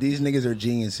I don't know. These niggas are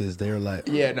geniuses. They're like,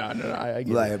 Yeah, no, I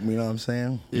get like it. you know what I'm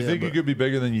saying? You Yeah, think you but- could be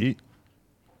bigger than Yeet?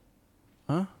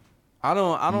 Huh? I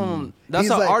don't. That's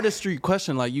He's an like- artistry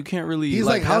question. Like you can't really. He's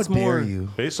like, how that's dare more, you?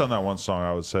 Based on that one song,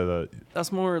 I would say that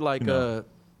That's more like know.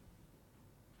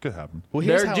 could happen. Well,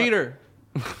 here's Derek how Jeter.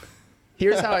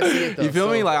 Here's how I see it, though. You feel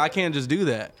So- me? Like I can't just do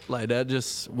that. Like that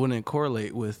just wouldn't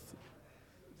correlate with.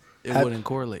 It Have- wouldn't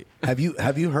correlate. Have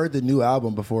you heard the new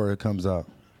album before it comes out?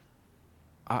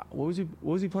 What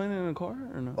was he playing in a car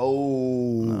or no?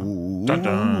 Oh, Dun,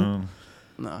 dun.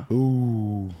 No.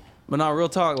 ooh. But not real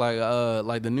talk.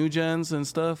 Like the new gens and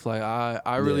stuff. Like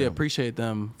I really Yeah. appreciate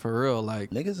them for real.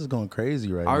 Like Niggas is going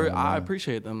crazy right now. I man.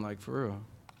 appreciate them like for real.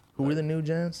 Who are the new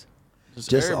gens?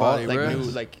 Just all- everybody, Like bro.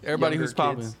 new, like Everybody younger who's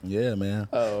popping. kids? Yeah, man.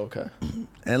 Oh, okay.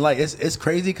 And like it's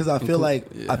crazy because I feel like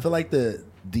yeah. I feel like the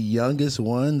youngest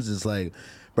ones is like,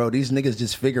 bro, these niggas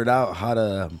just figured out how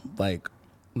to like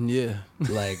Yeah.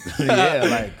 yeah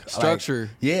like Structure.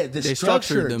 yeah, the They structure,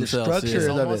 structured the themselves, structure yeah. It's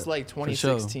of almost it. like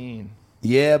 2016.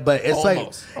 Yeah, but it's Almost, like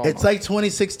it's almost. like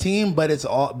 2016, but it's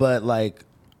all like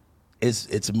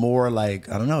it's more like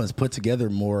I don't know, it's put together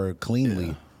more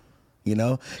cleanly. You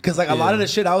know, because like a lot of the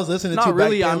shit I was listening Not to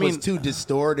really, back then I mean- was too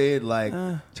distorted. Like,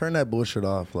 turn that bullshit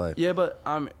off. Like, Yeah, but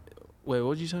wait,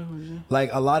 what'd you say?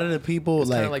 like a lot of the people, It's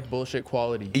kind like, of like bullshit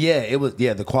quality. yeah, it was.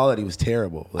 Yeah, the quality was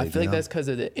terrible. I feel you like know? that's because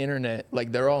of the internet.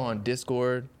 Like they're all on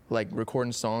Discord, like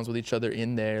recording songs with each other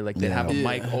in there. Like they have a Yeah.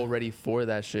 mic already for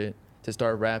that shit to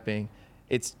start rapping.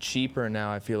 It's cheaper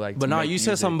now. I feel like. But to no, make you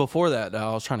said music. something before that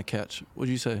I was trying to catch.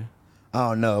 What'd you say? I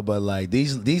don't know, but like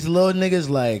these little niggas,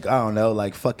 like I don't know,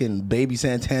 like fucking Baby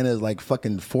Santana is like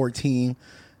fucking 14.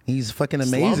 He's fucking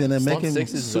amazing and Slump making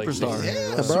Six is like- Superstar.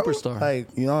 yeah, bro. Superstar. Like,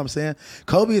 you know what I'm saying?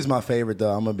 Kobe is my favorite though.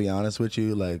 I'm gonna be honest with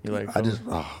you. Like, You like I Kobe? just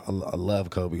I love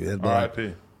Kobe. But,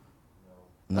 R.I.P.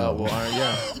 Oh well,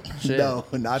 yeah. Shit. no,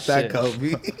 not that Shit.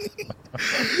 Kobe.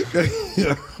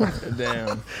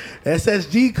 Damn.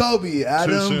 SSG Kobe,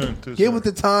 Adam. soon, too Get soon. with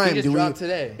the time. He just do we- dropped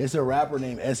today. It's a rapper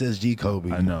named SSG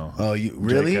Kobe. I know. Oh, you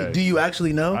really? JK. Do you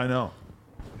actually know? I know.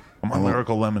 I'm on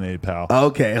Lyrical Lemonade, pal.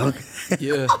 Okay.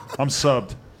 Yeah. I'm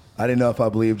subbed. I didn't know if I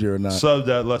believed you or not. Subbed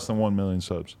at less than 1 million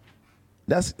subs.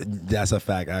 That's a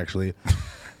fact, actually.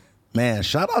 Man,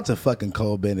 shout out to fucking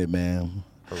Cole Bennett, man.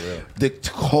 For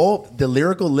real. The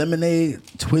Lyrical Lemonade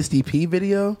Twisty P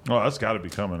video. Oh, that's got to be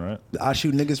coming, right? I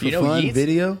shoot niggas for You know, fun Yeats-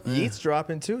 video. Yeats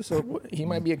dropping too, so he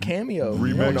might be a cameo.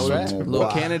 You Remix. don't know that.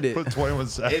 Little candidate. Put 21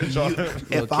 Savage on it.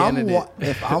 If candidate.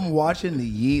 if I'm watching the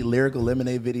Yeet Lyrical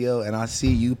Lemonade video and I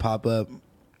see you pop up,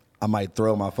 I might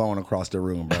throw my phone across the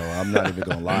room, bro. I'm not even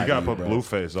gonna lie. You got to to put bro.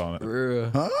 Blueface on it.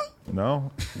 Real.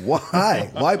 No? Why?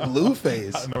 Why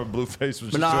Blueface? I know Blueface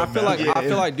was But just no, I doing feel that. like I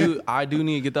feel like, dude, I do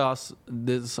need to get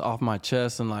this off my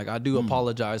chest, and like I do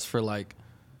apologize for like,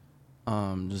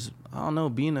 just I don't know,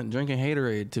 drinking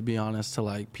haterade. To be honest, to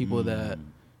like people that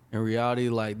in reality,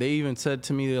 like they even said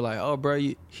to me, they're like, "Oh, bro,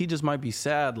 he just might be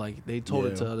sad." Like they told it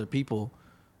Yeah. to other people,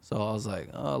 so I was like,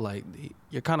 "Oh, like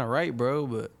you're kind of right, bro,"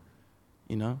 but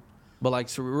you know, but like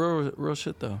so real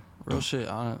shit though, real shit.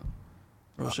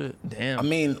 Real shit. Damn. I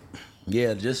mean,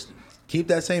 yeah, just keep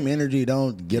that same energy.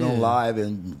 Don't get on Yeah. live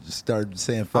and just start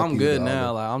saying fuck I'm you good to all now.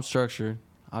 the- Like I'm structured.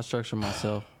 I structure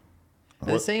myself. At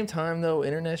the same time, though,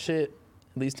 internet shit,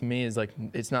 at least to me, is like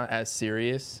it's not as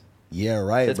serious. Yeah,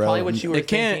 right, That's bro. probably what you were It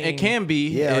thinking. can be.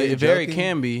 Yeah, are you it very joking?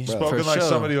 can be. Bro. Spoken for like sure.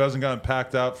 somebody who hasn't gotten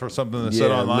packed out for something that's said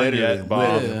Yeah, online literally, yet,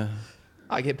 Bob. Yeah.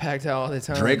 I get packed out all the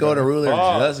time. Draco the Ruler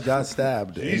Oh. just got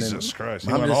stabbed. and then- Jesus Christ.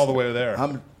 He I'm went just- all the way there.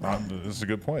 I'm- This is a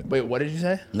good point. Wait, what did you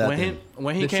say? Nothing.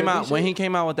 When he The came trippy out when shit? he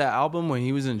came out with that album when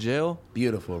he was in jail.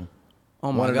 Beautiful. Oh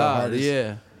One my of the god, hardest-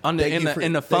 yeah. In the Thank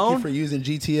phone. Thank you for using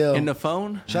GTL. In the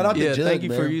phone. Shout out to yeah, Jug, thank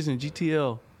you for man. using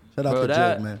GTL. Shout out Bro, to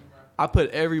that- Jug, man. I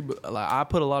put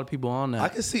a lot of people on that.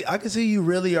 I can see you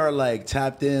really are like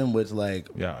tapped in with like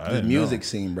Yeah, I the didn't music know.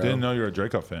 scene, bro. Didn't know you were a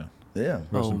Draco fan. Yeah.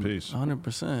 Rest in peace.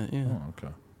 100%. Yeah. Oh,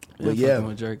 okay. Been But yeah. fucking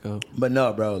with Draco. But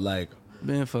no, bro, like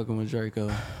Been fucking with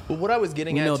Draco. But what I was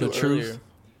getting We at know to the truth. earlier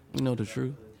We know the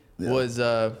truth. was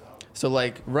so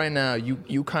like right now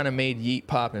you kind of made Yeet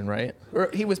popping, right? Or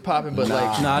he was popping, but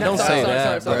like Nah, don't say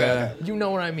that, sorry. bruh. You know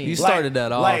what I mean? You started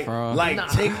that off, like, bro. like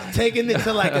taking it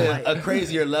to like a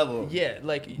crazier level. yeah,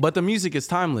 like But the music is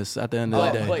timeless at the end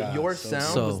of the day. but your sound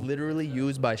So- was literally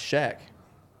used by Shaq.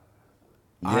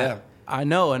 Yeah. I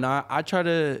know, and I try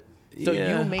to. So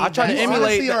yeah. you made I try to that- You emulate.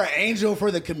 honestly that- are an angel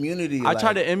for the community. I try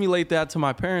like, to emulate that to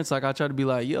my parents. Like I try to be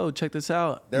like, "Yo, check this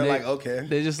out." They're And like, "Okay."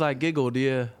 They just like giggled,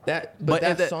 yeah. But But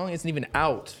that that- song isn't even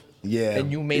out. Yeah. And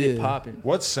you made it Yeah. popping.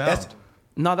 What sound? That's-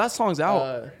 No, that song's out.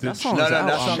 that Did- song's No, out.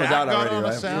 that song was Shaq out got already, on a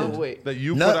right? sound Yeah, wait. that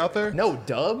you No. put out there? No,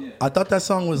 Dub? I thought that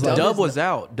song was like Dub was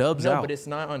out. Dub's No, out. but it's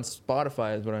not on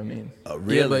Spotify is what I mean.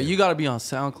 really. Yeah, but you got to be on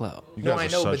SoundCloud. You No,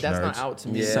 guys I are know, but such that's nerds. not out to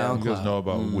me. Yeah. You guys SoundCloud. know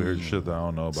about weird shit that I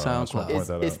don't know about. I just want to SoundCloud. point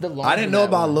that It's out. the long I didn't know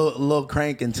about one. Lil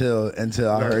Crank until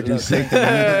I heard you sing.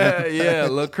 Yeah,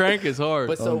 Lil Crank is hard.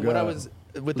 But so what I God. was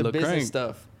with the Lil business Crank.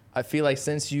 stuff, I feel like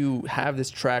since you have this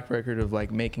track record of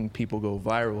like making people go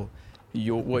viral,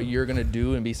 what you're gonna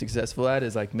do and be successful at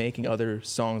is like making other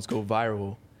songs go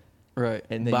viral. Right.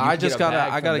 And then but you I can just get a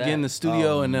bag I from gotta get in that. the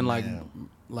studio Oh, and then like man.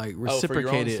 like for your own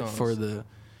reciprocate it songs. for the.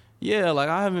 Yeah, like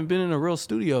I haven't been in a real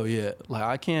studio yet. Like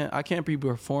I can't be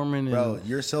performing in, Bro,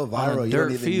 you're so on viral. a you dirt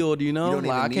don't even, field, you know? don't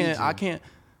Like I even need can't to.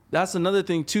 that's another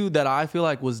thing too that I feel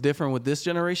like was different with this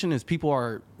generation is people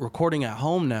are recording at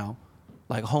home now.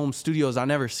 Like home studios. I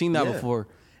never seen that Yeah. before.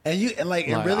 And you and like,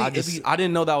 and Like, really, I if you, I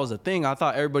didn't know that was a thing. I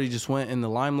thought everybody just went in the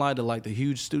limelight to like the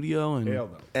huge studio and Hell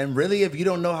no. and really, if you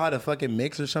don't know how to fucking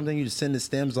mix or something, you just send the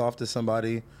stems off to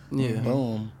somebody. Yeah.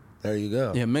 Boom. There you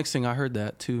go. yeah, mixing. I heard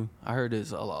that too. I heard it's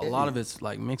a lot of it's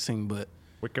like mixing, but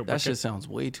Wicked, that wicked. shit sounds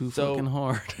way too So- fucking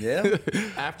hard. Yeah.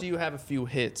 After you have a few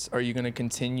hits, are you gonna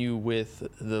continue with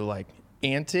the like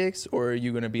antics, or are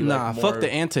you gonna be Nah, like fuck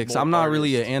the antics. more I'm not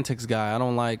really an artist? antics guy. I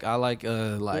don't like. I like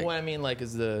Well, like. what I mean like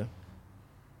is the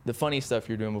funny stuff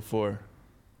you're doing before.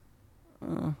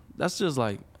 That's just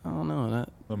like I don't know that.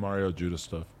 The Mario Judas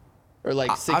stuff. Or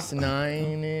like I-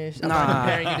 6ix9ine ish. I'm Nah. not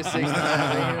comparing you to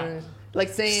 6ix9ine. Like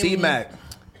saying C-Mac.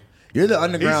 You're the He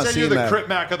underground said you're the C-Mac. Crip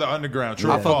Mac of the underground.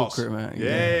 True I or fuck with false? Crip Mac,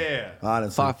 Yeah.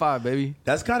 Honestly. 5'5", baby.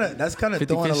 That's kind of 55th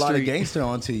throwing a lot of Street. gangster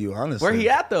onto you, honestly. Where he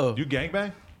at though? You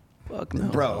gangbang? Fuck no,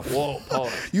 Bro. Whoa,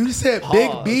 pause. You said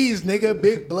big B's, nigga.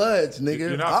 Big Bloods, nigga.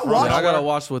 You're not I from watch. there. I gotta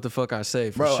watch what the fuck I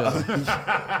say for Bro,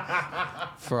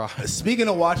 sure. Speaking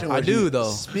of watching what I do you,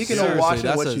 though. Speaking Seriously, of watching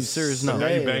that's what a you serious say. no. Now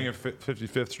you banging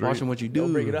 55th Street. Watching what you do.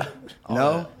 Don't bring it up.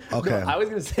 No? Okay. I was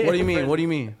gonna say. What do you mean? What do you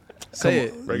mean? Say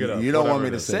it. Break it up. You don't want whatever me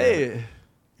it to is. say Say that. it.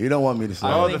 You don't want me to say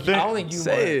Oh, that. the thing. I don't think you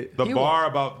Say want it. The He bar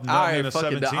about All nutting right, in a fuck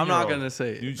it. 17-year-old. I'm not gonna say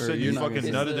it. You Or said you're you not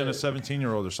fucking gonna nutted in a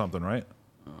 17-year-old or something, right?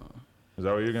 Is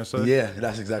that what you're gonna say? Yeah,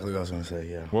 that's exactly what I was gonna say.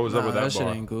 Yeah. What was up Nah, with that that shit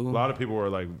bar? ain't cool. A lot of people were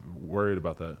like worried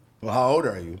about that. Well, how old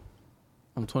are you?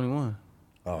 I'm 21.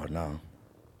 Oh no.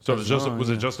 So it was just wrong, was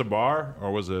it yeah. just a bar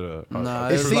or was it a? Nah,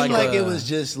 It was seemed like like a- it was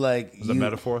just like was it a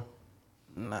metaphor?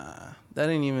 Nah, that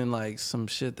ain't even like some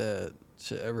shit that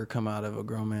should ever come out of a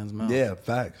grown man's mouth. Yeah,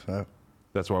 facts. Huh?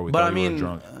 That's why we But thought I you mean, were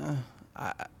drunk.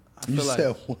 I You feel like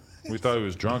said, We thought he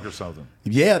was drunk or something.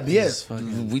 yeah, yes.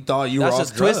 fucking- We thought you that's were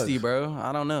just off drugs. twisty, bro.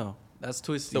 I don't know. That's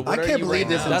twisty. So I what are can't you believe right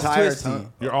this now? That's entire twisty.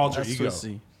 time. Your alter That's ego.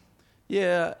 twisty.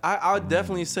 Yeah, I would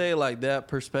definitely say like that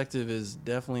perspective is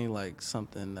definitely like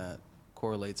something that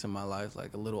correlates in my life,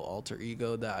 like a little alter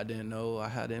ego that I didn't know I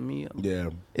had in me. Yeah.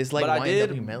 It's like but I YNW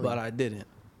did, Melly. but I didn't.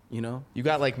 You know? You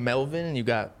got like Melvin and you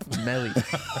got Melly.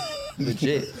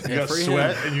 Legit. You got free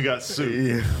sweat and you got suit.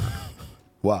 Yeah.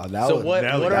 Wow, that So was what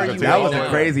Nelly are got you to that take was all a the-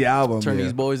 crazy album. Turn yeah.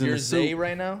 these boys You're into Zay soup.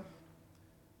 right now?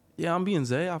 Yeah, I'm being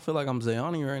Zay. I feel like I'm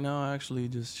Zayani right now. Actually,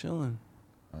 just chilling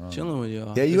with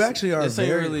y'all. Yeah, you This- actually are This ain't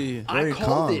very- really. Very I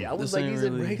called calm. it. I was This like, ain't he's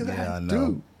a really- regular Yeah, I ass know.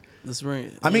 dude. This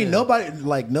ring. I mean, yeah. nobody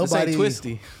like This nobody ain't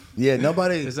twisty. Yeah,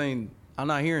 nobody. This ain't. I'm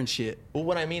not hearing shit. Well,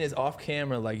 what I mean is off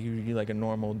camera, like you're like a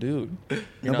normal dude. You're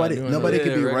not Nobody doing nobody Yeah, could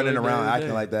be regular running around day-to-day.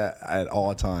 acting like that at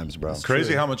all times, bro. It's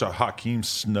crazy how much a Hakeem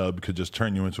snub could just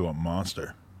turn you into a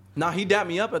monster. Nah, he dapped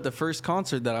me up at the first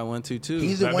concert that I went to too.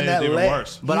 He's the That one made it that even let.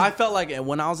 worse. But I felt like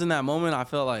when I was in that moment, I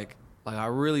felt like I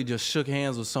really just shook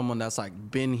hands with someone that's like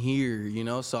been here, you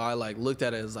know. So I like looked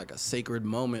at it as like a sacred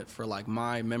moment for like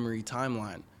my memory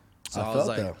timeline. So I I, was felt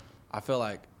like, that. I felt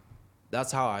like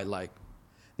that's how I like.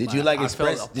 Did you like I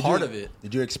felt express a did part you, of it.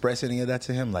 Did you express any of that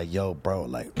to him? Like, yo, bro,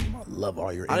 like I love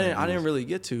all your. I didn't interviews. really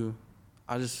get to.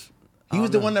 I just. He I was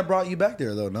don't the know. one that brought you back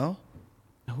there, though. No,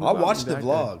 Who I brought me watched the back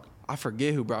vlog. there? I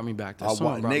forget who brought me back there. I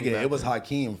Someone brought me nigga, back it was there.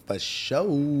 Hakeem for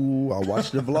sure. I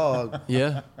watched the vlog.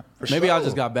 Yeah. For Maybe I sure.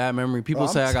 just got bad memory. People Bro,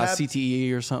 I'm say I got tapped-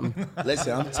 CTE or something.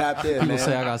 Listen, I'm tapped in, People man.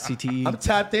 say I got CTE. I'm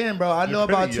tapped in, bro. I know You're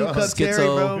about pretty 2 young. Cup Terry,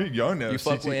 Schizo. bro. You're young now. You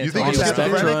fuck with You think on you're the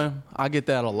schizophrenic? spectrum, I get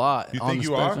that a lot. You on think the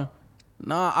you are? spectrum.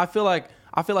 Nah, I feel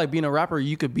like being a rapper,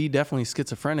 you could be definitely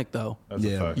schizophrenic though. That's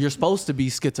Yeah. a fact. You're supposed to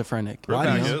be schizophrenic. Why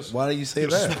Why do do you- you, why do you say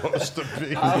You're that? supposed to be.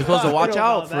 You're supposed to watch know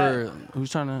out about for who's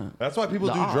trying to. That's why people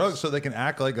The do ops. drugs so they can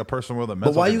act like a person with a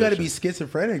mental But why you got to be condition.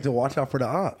 schizophrenic to watch out for the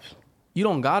ops? You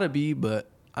don't gotta be, but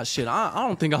I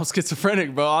don't think I'm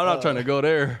schizophrenic, bro. I'm not trying to go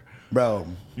there. Bro,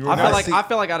 I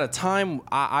feel like at a time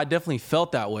I definitely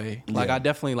felt that way. Like Yeah. I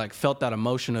definitely like felt that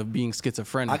emotion of being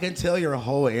schizophrenic. I can tell your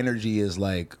whole energy is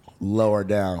like lower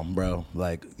down, bro.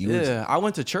 Like you was- Yeah, I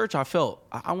went to church. I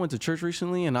went to church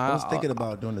recently, and I was thinking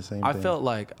about doing the same I thing. felt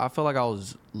like I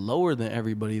was lower than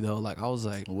everybody though. Like I was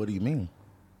like What do you mean?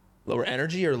 Lower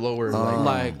energy or lower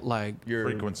like your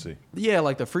frequency? yeah,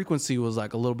 like the frequency was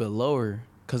like a little bit lower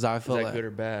because I Is felt that like good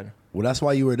or bad? Well, that's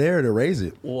why you were there to raise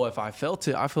it. well, if I felt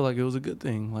it, I feel like it was a good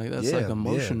thing. Like that's Yeah, like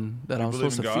emotion that I'm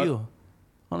believe supposed to in God?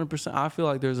 feel. 100%. I feel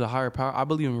like there's a higher power. I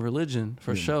believe in religion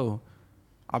for sure.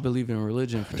 I believe in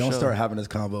religion for Don't sure. start having this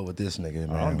convo with this nigga,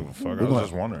 man. I don't give a fuck. I We're was gonna-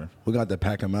 just wondering. We're going to have to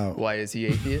pack him out. Why is he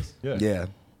atheist? Yeah. Yeah.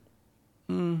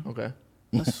 Okay.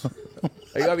 You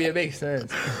gotta be, it makes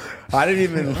sense. I didn't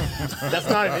even. That's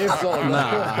not an insult.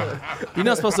 Nah, you're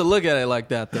not supposed to look at it like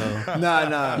that though.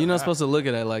 Nah. You're not supposed to look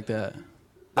at it like that. I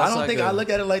That's don't like think a- I look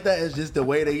at it like that. It's just the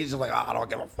way that he's just like, I don't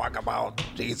give a fuck about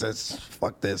Jesus.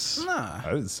 Fuck this. Nah,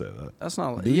 I didn't say that. that's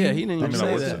not. Like, yeah, he didn't I even mean, I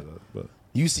say would that. say that, but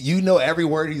You know every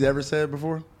word he's ever said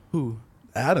before? Who?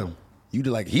 Adam. You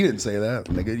like he didn't say that,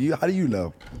 nigga. How do you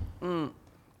know?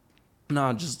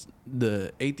 Nah, just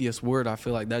the atheist word. I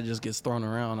feel like that just gets thrown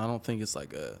around. I don't think it's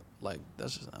like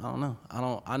that's just. I don't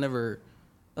know. I never.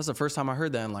 That's the first time I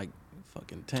heard that in like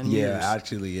fucking 10 Yeah, years.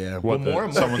 actually, yeah. What? More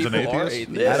and more Someone's an people are atheist?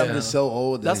 atheists. Yeah. Adam is so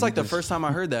old. That's that like he the just- first time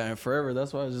I heard that in forever.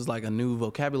 That's why it's just like a new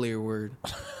vocabulary word.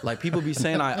 Like people be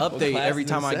saying I update class every is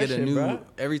time in I get a session, new bro?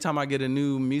 every time I get a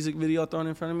new music video thrown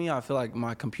in front of me. I feel like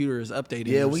my computer is updating.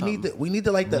 Yeah, or we something. need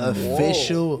the like the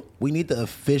official. We need the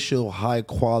official high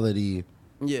quality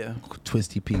Yeah.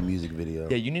 Twisty P music video.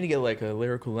 Yeah, you need to get like a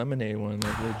Lyrical Lemonade one,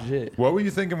 like legit. What were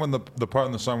you thinking when the part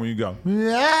in the song when you go?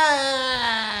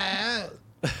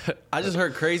 I just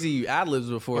heard crazy ad libs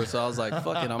before, so I was like,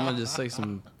 "Fuck it, I'm gonna just say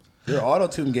some." Your auto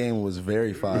tune game was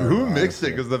very fire. Who bro, mixed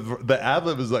it? honestly. Because the ad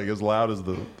lib is like as loud as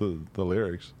the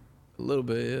lyrics. A little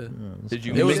bit, yeah. Did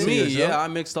you It was mix me, yourself? yeah. I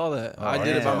mixed all that. I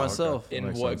did it by yeah. myself. Okay. in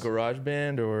Makes what, sense.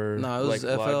 GarageBand or No, it was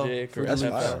like FL, Logic or Fruity That's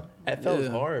Loops. fire. FL is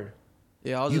Yeah. hard.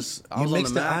 Yeah, I was You, just I you was on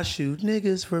mixed the the I map. shoot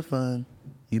niggas for fun.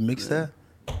 You mixed that?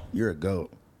 You're a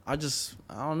goat. I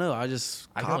don't know. I just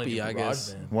I can only copy, do I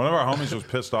guess. GarageBand. One of our homies was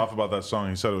pissed off about that song.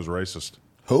 He said it was racist.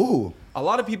 Who? A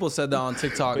lot of people said that on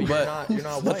TikTok, But you're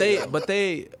not but white,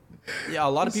 they yeah, a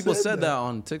lot of people said said that? that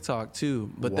on TikTok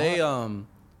too. But Why?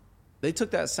 they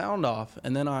took that sound off,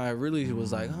 and then I really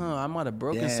was like, I might have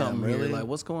broken Damn, something really? here. Like,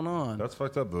 what's going on? That's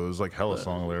fucked up though. There's like hella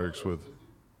song lyrics with.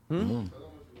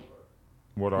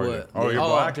 What are you? What? Oh, you're Oh,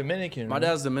 black. Dominican. My right?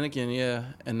 dad's Dominican, yeah,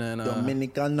 and then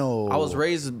Dominicano. I was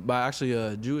raised by actually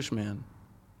a Jewish man,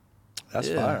 That's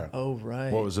yeah. fire. Oh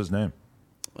right. What was his name?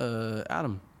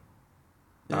 Adam.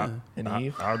 Yeah, And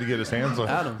Eve. How'd he get his hands on?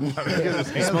 Adam. How'd he get his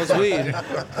He hands? smokes weed.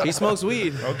 He smokes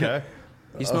weed. Okay.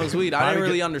 He smokes weed. How I did didn't he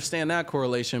really get- understand that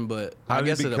correlation, but How I did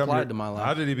he guess it become applied your- to my life.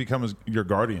 How did he become your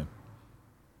guardian?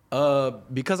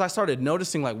 Because I started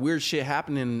noticing like weird shit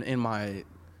happening in my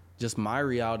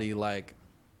reality. Like,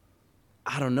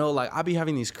 I don't know, like I be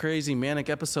having these crazy manic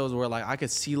episodes where like I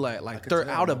could see like they're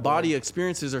out of body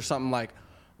experiences or something like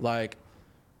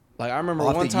I remember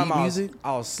Off one the time Yeet I was, music?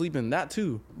 I was sleeping that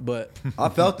too, but I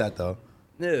felt that though.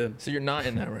 yeah, So you're not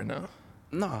in that right now.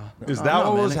 nah. Is I'm that not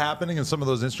what was manic. happening in some of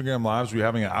those Instagram lives? Were you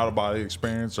having an out of body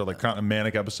experience or like kind of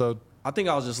manic episode? I think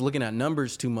I was just looking at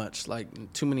numbers too much. Like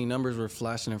too many numbers were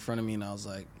flashing in front of me, and I was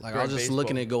like I was just baseball.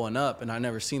 looking at going up, and I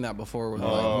never seen that before with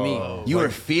like me. You were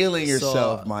feeling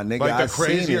yourself, my nigga. Like I the seen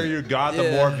crazier it. you got, the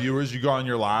Yeah. more viewers you got on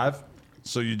your live.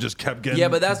 So you just kept getting. Yeah,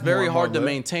 but that's more very and more hard to lit.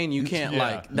 maintain. You can't Yeah.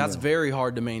 like that's very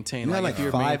hard to maintain. You had Like like if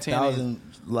you're 5,000,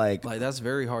 like like that's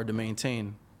very hard to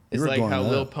maintain. It's were like going how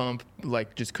up. Lil Pump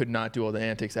like just could not do all the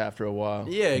antics after a while.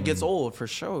 Yeah, it gets old for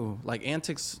sure. Like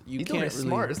antics, you He's can't doing it really.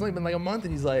 smart. It's only been like a month,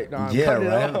 and he's like, "Nah, I'm yeah, cutting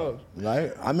right. it off."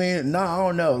 Like, I mean, no, I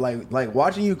don't know. Like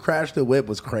watching you crash the whip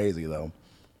was crazy though.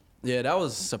 Yeah, that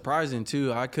was surprising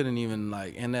too. I couldn't even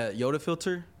like and that Yoda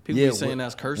filter. People Yeah, be saying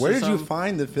that's cursed. Where or did you something.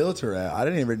 find the filter at? I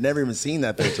never even seen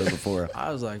that filter before.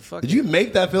 I was like, fuck. Did it. you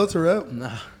make that filter up?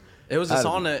 Nah. It was just I-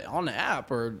 on the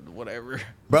app or whatever.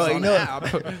 Bro, It was you on know,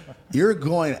 the app. you're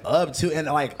going up to and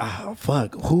like, oh,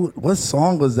 fuck, what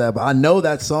song was that? But I know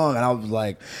that song, and I was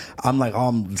like,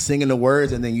 I'm singing the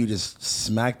words, and then you just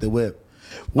smack the whip.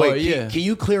 Wait, Oh, yeah. can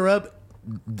you clear up?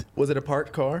 Was it a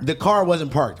parked car? The car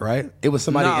wasn't parked, right? It was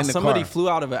somebody in the somebody car. flew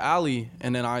out of an alley,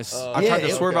 and then I Yeah, tried to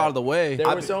it- swerve out of the way. There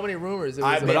were so many rumors. It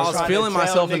was I've but been I was trying to feeling tell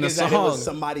myself in the niggas that It was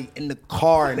song. somebody in the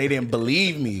car, and they didn't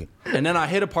believe me. And then I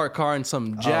hit a parked car, and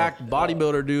some jacked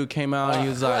bodybuilder dude came out, and he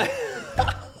was like,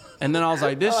 and then I was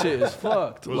like, this shit is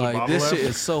fucked. Was it Like this Bobblehead? shit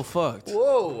is so fucked.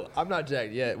 Whoa, I'm not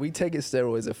jacked yet. We taking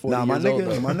steroids at 40 Nah, my years old.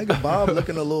 nigga Bob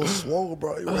looking a little swole,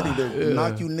 bro. You ready to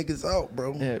knock you niggas out,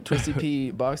 bro? Yeah, Twisty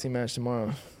P boxing match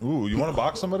tomorrow. Ooh, you want to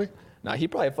box somebody? Nah, he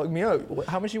probably fucked me up.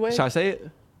 How much you weigh? Should I say it?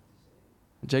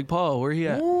 Jake Paul, where he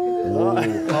at? Oh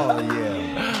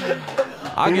yeah.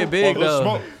 I get big Want the though.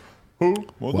 smoke? Who?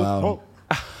 Want the Wow. smoke?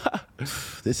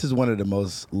 This is one of the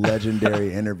most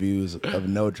legendary interviews of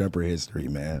No Jumper history,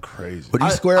 man. Crazy. Would you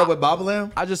square up with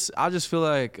Bobblehead? I just feel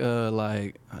like shit.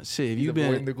 If He's you've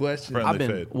avoiding been, the question. Friendly I've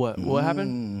been fade. what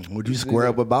happened? Would you square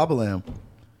up with Bobblehead?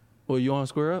 Well, you want to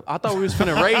square up? I thought we was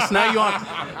finna race. Now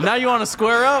you want to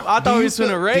square up? I thought we was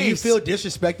finna race. Do you feel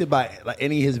disrespected by like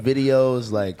any of his videos?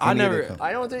 Like I any of never- the-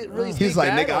 I don't really He's speak like,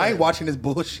 bad nigga, on I ain't it. watching this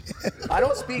bullshit. I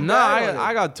don't speak Nah, bad on it.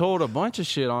 I got told a bunch of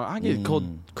shit on. I get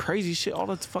told crazy shit all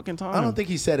the fucking time. I don't think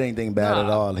he said anything bad at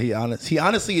Nah. all. He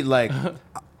honestly like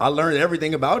I learned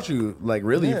everything about you, like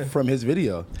really Yeah. from his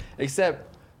video. Except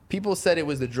people said it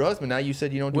was the drugs, but now you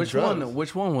said you don't do Which drugs. one?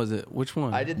 Which one was it? Which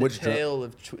one? I did the Which drug? tale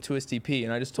of Twisty P,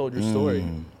 and I just told your story.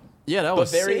 Yeah, that But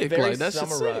was very, sick. very Like that shit's sick.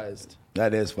 summarized.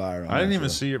 That is fire. I didn't even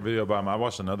see your video about him. I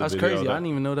watched another That's video. crazy. I didn't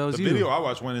even know that was the you. video I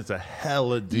watched went into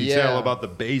hella detail Yeah. about the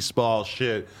baseball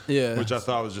shit. Yeah. Which I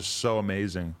thought was just so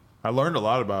amazing. I learned a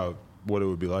lot about what it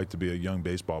would be like to be a young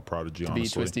baseball prodigy, Be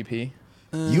honestly. Twisty P.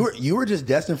 You were just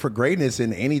destined for greatness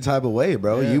in any type of way,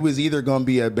 bro. Yeah. You was either gonna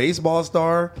be a baseball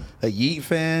star, a Yeet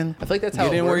fan. I feel like that's how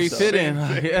Get it in where you works, fit though. in.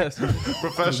 Yes.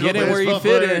 Professional Get in where you baseball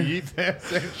fit player, in. Yeet fan,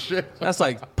 same shit. That's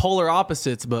like polar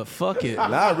opposites, but fuck it.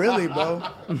 Not really, bro.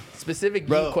 Specific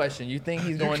Bro. Yeet question. You think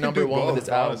he's You going can number do one with both, this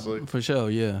album? honestly. For sure,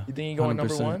 yeah. You think he's going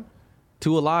number 100%. one?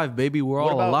 Two alive, baby. We're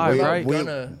What all about- alive, what about right?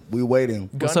 Gunna? We waiting.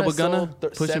 What's up with Gunna?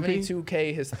 sold Pushing P?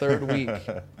 72K his third week,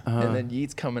 and then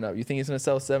Yeet's coming up. You think he's gonna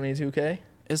sell 72K?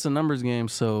 It's a numbers game,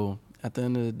 so at the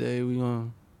end of the day,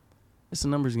 it's a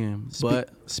numbers game. But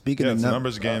Speaking Yeah, of it's a num-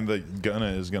 numbers game that Gunna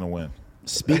is gonna win.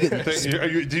 speaking.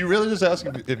 Do you really just ask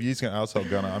if Yeet's gonna outsell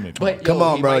Gunna? I mean, But Come yo,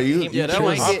 on, he bro, might- you- he- Yeah, that he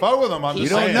was- might I get- fuck with him. I'm You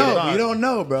just don't saying. know. You don't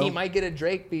know, bro. He might get a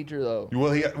Drake feature though.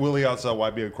 Will he outsell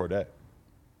YB and Cordae?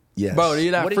 Yes. bro,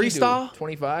 that What did he freestyle, do?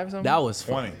 25 something. that was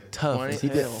 20. tough 20? as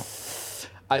hell.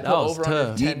 I put that was over under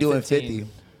tough. 10, Yeet doing 15.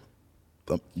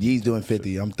 50. Yeet's doing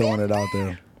 50. I'm throwing it out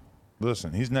there.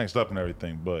 Listen, he's next up and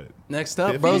everything, but Next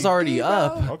up, 50? bro's already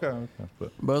up. okay.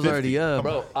 But Bro's 50. already up.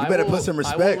 Bro, You better put some I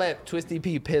respect. will let Twisty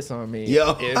P piss on me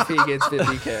Yo. if he gets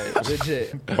 50K.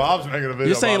 Legit. Bob's making a video.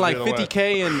 You're saying about like the other way.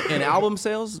 50K in album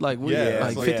sales? Like we, Yeah,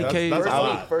 like it's 50K. that's a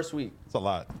lot. First week. It's a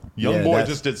lot. Young Yeah, boy that's-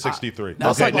 just did 63.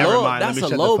 That's Okay, like never low. mind. Let That's me a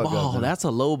shut the low fuck up ball. then. That's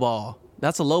a low ball.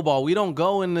 That's a low ball. We don't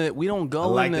go in the. We don't go I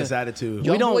like in the, this attitude. We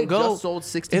Young don't Boy go. just sold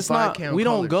 65 it's not. count We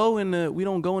don't colors. go in the. We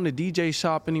don't go in the DJ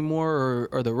shop anymore,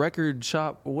 or the record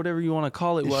shop, or whatever you want to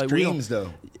call it. It's Like, we don't- streams, though.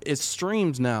 It's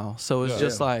streams now, so it's Yeah.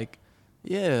 just like,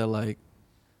 yeah, like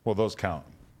Well, those count.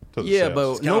 To the yeah,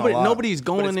 sales. but kinda a lot. nobody's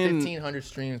But it's going in. 1,500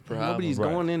 streams per Nobody's album.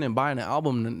 Right. going in and buying an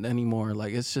album anymore.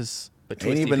 Like it's just. But Ain't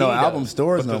Twisty even P no does. album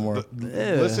stores But no more.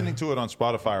 Yeah. listening to it on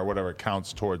Spotify or whatever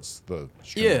counts towards the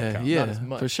streaming Yeah, count. yeah, as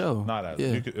much. for sure. Not as yeah.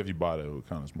 you could, if you bought it, it would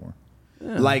count as more.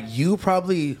 Like you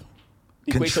probably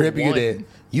Equate to contributed. one.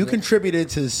 You contributed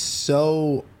to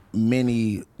so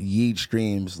many Yeet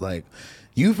streams. Like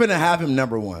you finna have him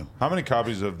number one. How many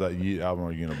copies of that Yeet album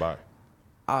are you gonna buy?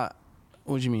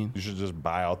 What do you mean? You should just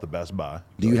buy out the Best Buy.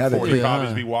 Do you have it 40 pre-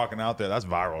 copies be walking out there? That's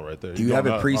viral right there. Do you have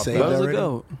it pre-saved Bro's a already?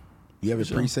 goat. You have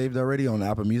it pre-saved already on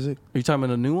Apple Music? Are you talking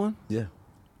about a new one? Yeah.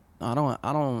 I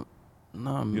don't.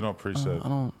 No, You don't pre-save. I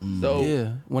don't. So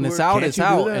Yeah, when it's we're- out, Can't it's you do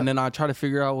out, that? and then I try to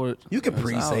figure out what You can it's out,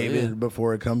 pre-save yeah. it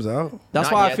before it comes out.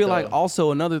 That's Not why I yet, feel though. like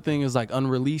also another thing is like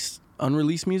unreleased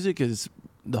music is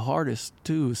the hardest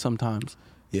too sometimes.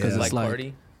 Yeah. 'Cause it's like like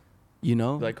Cardi? you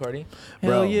know, Like Cardi?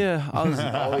 hell Bro. yeah. I was,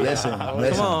 Listen, come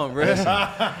listen, on, bro. You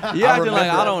acting like remember-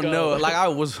 I don't know. Like I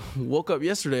woke up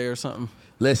yesterday or something.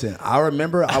 listen. I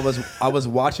remember I was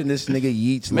watching this nigga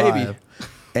Yeats Maybe. live,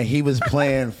 and he was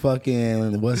playing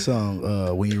fucking what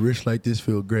song? When you rich like this,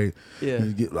 feel great. Yeah.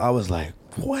 I was like,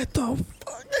 what the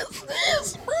fuck is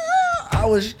this, bro? I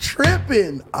was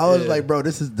tripping. I was Yeah. like, bro,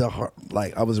 this is the hard.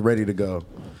 Like I was ready to go.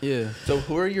 Yeah. So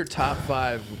who are your top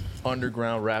 5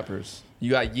 underground rappers? You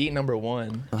got Yeet number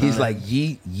 1. He's like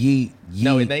Yeet, Yeet, Yeet.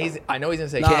 No, and then I know he's gonna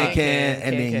say can, Can,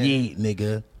 and then Yeet,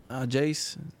 nigga.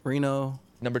 Jace, Reno,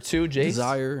 Number 2, Jace.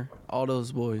 Desire, all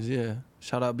those boys. Yeah.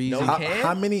 Shout out Beezy. No, How, Can?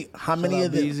 how many Shout of out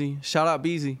them? Beezy. Shout out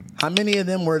Beezy. How many of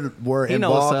them were He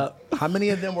know what's involved? up. How many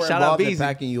of them were Shout out involved in Beezy.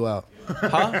 packing you out?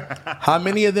 Huh? How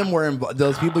many of them were involved?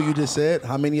 Those people you just said.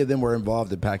 How many of them were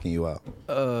involved in packing you out?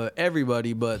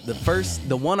 Everybody, but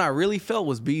the one I really felt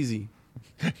was Beezy.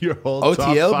 Your whole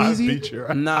OTL top 5 Beezy?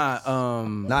 feature. Not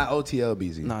Not OTL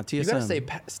BZ. nah, TSM. You gotta say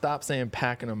stop saying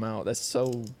packing them out. That's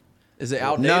so. Is it No,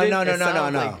 outdated? no, it no,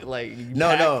 sounds no. Like you No,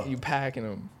 pack, no. You packing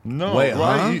them. No, Wait, bro,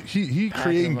 huh? he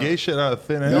creating him gay up. shit out of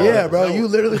thin air. Yeah, bro. You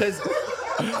literally Because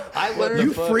I learned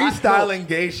you freestyling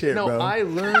gay shit, No, bro. I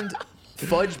learned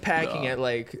fudge packing at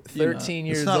like 13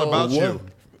 years It's not old. about What? you.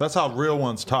 That's how real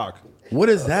ones talk. What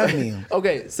does that mean?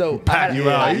 Okay, so Pack you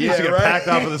out. You yeah, used to get right. packed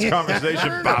out of this conversation,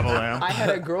 Babalam. I had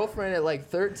a girlfriend at like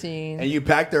 13. And you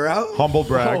packed her out? Humble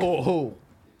brag. Oh.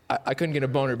 I couldn't get a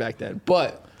boner back then,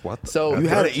 but What the- So You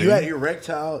had 13?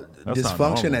 erectile That's not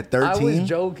dysfunction normal. at I 13. was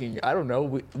joking. I don't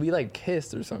know. We like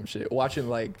kissed or some shit watching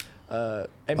like you're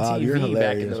MTV back in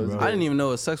hilarious, those bro. days. I didn't even know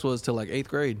what sex was till like 8th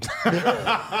grade.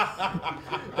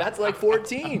 That's like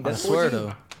 14. I That's swear 14.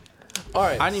 though. All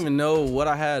right. I didn't even know what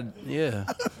I had. Yeah.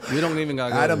 We don't even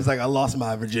got Adam's like, I lost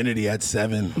my virginity at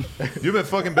 7. You been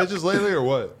fucking bitches lately or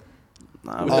what?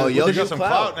 Oh, yo, You got some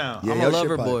clout now. Yeah, I'm yo, a shit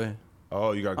lover pipe. boy.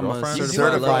 Oh, you got I'm a girlfriend?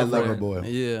 certified lover boy.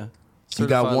 Yeah. You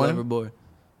got Certified one? lover boy.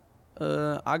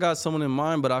 I got someone in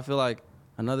mind, but I feel like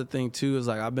another thing too is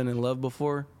like I've been in love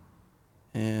before,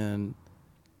 and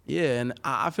yeah, and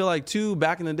I feel like too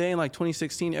back in the day in like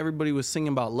 2016, everybody was singing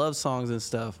about love songs and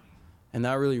stuff, and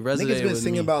that really resonated Niggas been with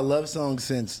singing me. about love songs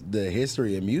since the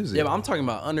history of music. Yeah, but I'm talking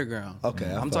about underground. Okay,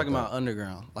 I I'm felt talking that. about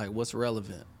underground, like what's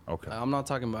relevant. Okay. Like, I'm not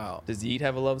talking about. Does Yeet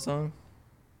have a love song?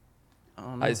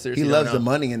 don't know. I He seriously loves don't the know.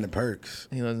 money and the perks.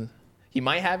 He loves. He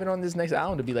might have it on this next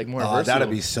album to be like more Oh, versatile. that'd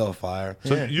be so fire.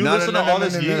 So you listen to all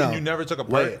this Yeet and you never took a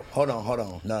Wait, perk? hold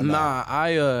on. No. Nah,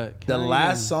 The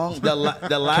last song, the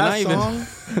last song,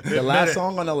 the last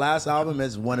song on the last album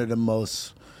is one of the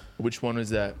most. Which one was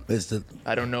that? It's the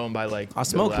I don't know him by like. I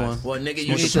smoked the one. last- well, nigga, you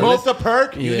You need to smoked listen. a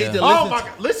perk? You need to Oh listen my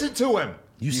God, listen to him.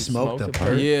 You smoked smoked a a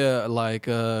perk. Yeah, like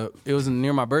it was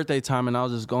near my birthday time, and I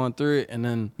was just going through it, and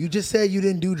then You just said you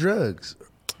didn't do drugs.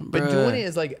 But bruh. doing it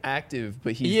is like active,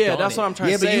 but he's Yeah, done that's it. what I'm trying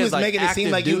Yeah, to say. but you is, was like, making it seem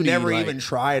active like you duty, never like, even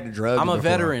tried drugs. I'm a before.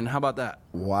 veteran. How about that?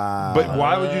 Wow. But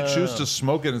why would you choose to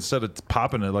smoke it instead of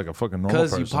popping it like a fucking normal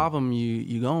Because person? you pop them,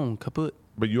 you gone kaput.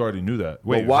 But you already knew that.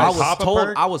 Wait, why- you I was pop a told.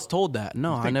 perk? I was told that.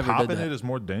 No, You I think never popping did that. it is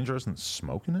more dangerous than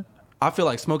smoking it? I feel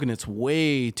like smoking it's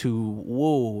way too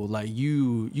like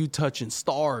you touching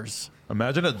stars.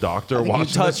 Imagine a doctor You watching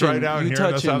this touching right now and you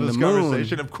hearing us have touching this the moon.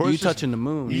 conversation. Of course, You just touching the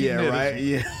moon. eating Yeah, it right. is-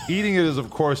 Yeah. Eating it is, of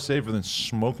course, safer than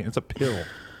smoking. It's a pill.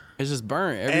 It's just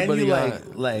burnt. And Everybody you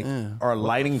got yeah. are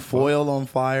lighting foil on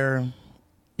fire.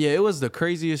 Yeah, it was the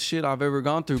craziest shit I've ever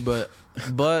gone through. But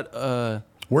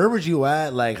Where was you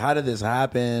at? Like, how did this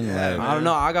happen? Like, I don't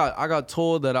know. I got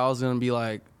told that I was gonna be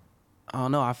like, I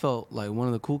don't know. I felt like one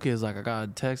of the cool kids. Like I got a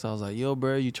text. I was like, "Yo,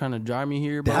 bro, you trying to drive me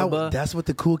here?" Blah blah. that's what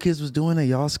the cool kids was doing at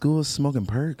y'all schools, smoking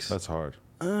perks. That's hard.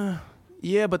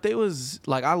 Yeah, but they was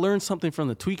like I learned something from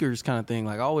the tweakers kind of thing.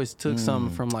 Like I always took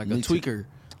something from like a me too. tweaker.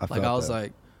 I Like felt I was that.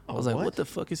 like, what what? the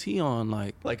fuck is he on?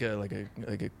 Like like a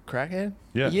crackhead.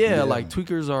 Yeah. yeah, like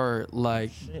tweakers are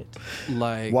like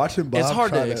Watching Bob It's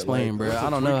hard try to to, explain, like, bro. what's a I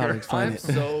don't know how to I'm explain it.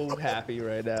 so happy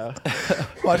right now.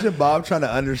 Watching Bob trying to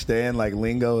understand like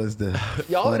lingo is the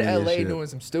Y'all in funniest LA shit. doing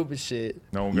some stupid shit.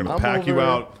 No, I'm gonna I'm pack you over-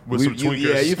 out with We- some you-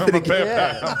 tweakers. yeah, you I'm finna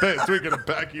gonna get- I'm tweaking to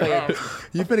pack you out.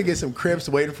 You finna get some Crips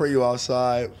waiting for you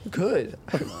outside. Good,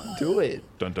 do it.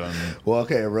 Dun dun. Well,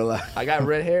 okay, relax. I got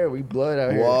red hair. We blood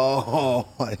out here. Whoa,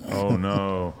 Oh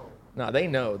no. Nah, they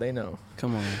know. They know.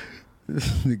 Come on. this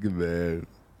nigga man.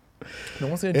 No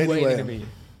one's gonna do anything to me.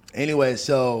 Anyway,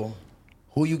 so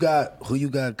who you got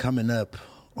coming up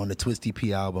on the Twisty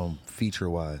P album feature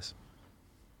wise?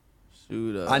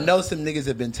 Shoot, I know some niggas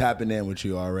have been tapping in with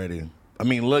you already. I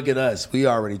mean, look at us. We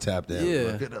already tapped in.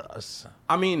 Yeah. Look at us.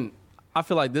 I mean, I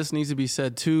feel like this needs to be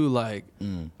said too. Like,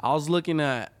 I was looking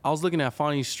at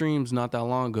Fonny's streams not that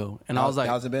long ago, and I was like,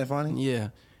 how's it been, Fonny? yeah.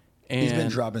 And He's been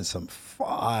dropping some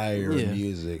fire Yeah.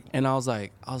 music. And I was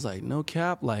like, no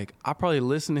cap. Like, I probably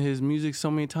listen to his music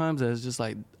so many times that it's just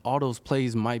like all those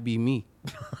plays might be me.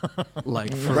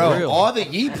 Like for Bro, real. all the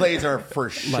Yeet plays are for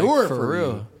Like, sure for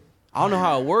real. you. I don't know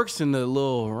how it works in the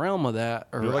little realm of that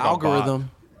or You're like a algorithm.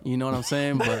 You know what I'm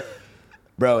saying? But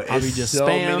Bro, it's I'll be just so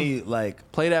spam. many like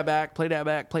play that back, play that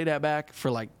back, play that back for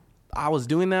like I was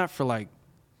doing that for like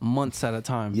months at a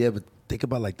time. yeah, but think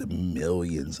about like the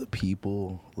millions of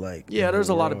people. Like Yeah, in there's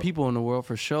the a lot of world. people in the world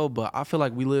for sure, but I feel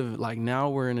like we live like now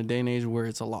we're in a day and age where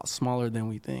it's a lot smaller than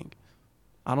we think.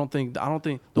 I don't think the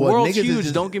Well, world's niggas is huge.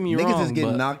 just- Don't get me niggas wrong, is getting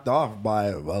but knocked off by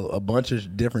a bunch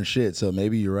of different shit. So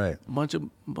maybe you're right. bunch of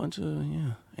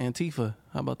yeah, Antifa.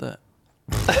 How about that?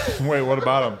 Wait, what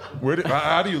about him?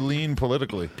 How do you lean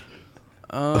politically?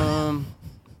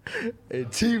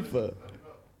 Antifa.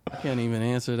 I can't even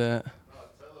answer that.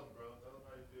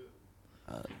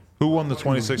 Who won the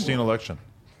 2016 election?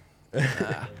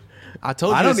 I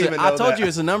told I you. don't even know I told that. you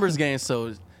it's a numbers game,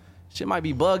 so shit might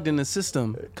be bugged in the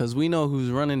system because we know who's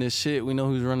running this shit. We know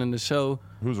who's running the show.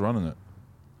 Who's running it?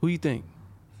 Who you think?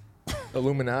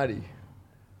 Illuminati.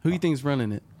 Who you think's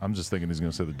running it? I'm just thinking he's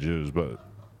gonna say the Jews, but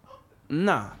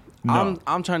Nah. No.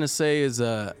 I'm trying to say is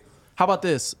how about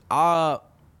this? My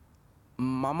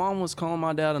mom was calling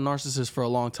my dad a narcissist for a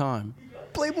long time.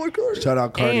 Playboy Cardi. Shout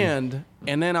out Cardi.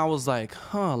 And then I was like,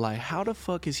 like how the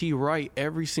fuck is he right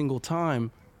every single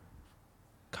time?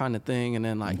 Kind of thing. And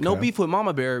then like no Okay. beef with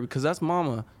Mama Bear because that's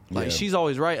Mama. Like Yeah. she's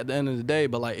always right at the end of the day.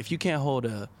 But like if you can't hold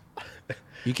that,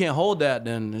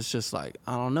 then it's just like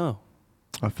I don't know.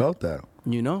 I felt that.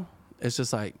 You know, it's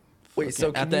just like Wait, so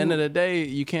at can the end you- of the day,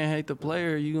 you can't hate the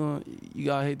player. You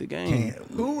gotta hate the game.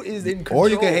 Who is in control? Or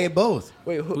you can hate both.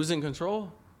 Wait, who? Who's in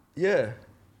control? Yeah.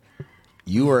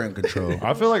 You are in control.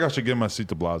 I feel like I should give my seat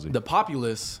to Blasey. The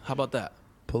populace. How about that?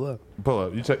 Pull up. Pull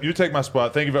up. You take my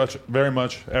spot. Thank you very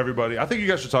much, everybody. I think you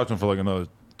guys should talk to him for like another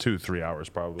 2-3 hours,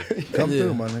 probably. Come Yeah.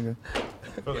 through, my nigga.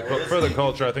 For the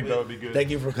culture, I think that would be good. Thank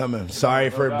you for coming. Sorry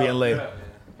for being late.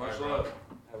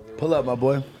 Pull up, my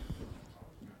boy.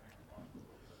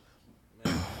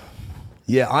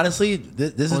 Yeah, honestly,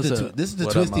 this What's is up? this is the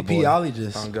What up, Twisty my P boy?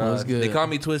 ologist. Oh, What's God. good? They call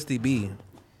me Twisty B.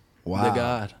 Wow, The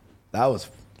God. that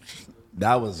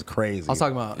was crazy. I was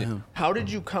talking about him. How did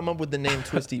you come up with the name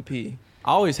Twisty P?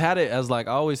 I always had it as like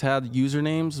I always had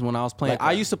usernames when I was playing. Like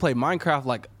I used to play Minecraft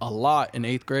like a lot in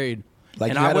 8th grade.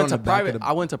 Like and you had I it went on to the back of private. the-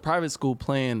 I went to private school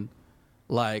playing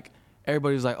like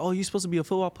everybody was like, "Oh, you supposed to be a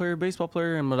football player, baseball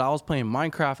player," and but I was playing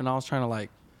Minecraft and I was trying to like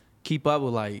keep up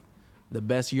with like the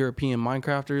best European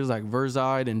Minecrafters like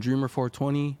Verzide and Dreamer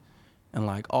 420 and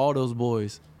like all those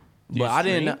boys. you But I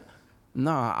didn't. stream?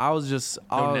 Nah, I was just.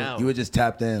 Oh, now. You were just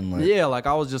tapped in. Like, Yeah, like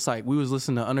I was just like we was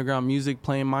listening to underground music,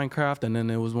 playing Minecraft, and then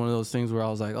it was one of those things where I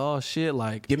was like, oh shit,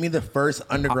 like Give me the first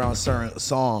underground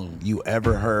song you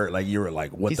ever heard. Like you were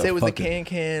like, what He the said it was the fuck?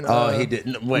 Can. Oh, he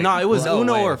didn't. Wait, no, it was no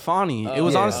Uno way. or Fani. It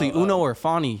was yeah. honestly Uno or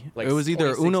Fani. Like it was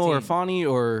either Uno or 2016. Fani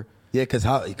or Yeah, because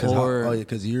Or-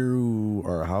 you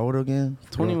are how old again?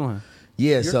 21.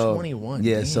 Yeah, You're so 21,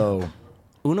 Yeah, damn. so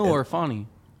Uno or Fani.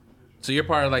 So you're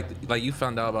part of like you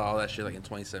found out about all that shit like in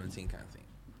 2017 kind of thing.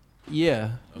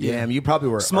 Yeah. yeah, you probably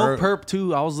were Smoke Perp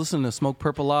too. I was listening to Smoke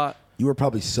Perp a lot. You were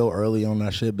probably so early on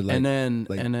that shit, but like, and then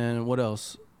like, what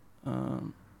else?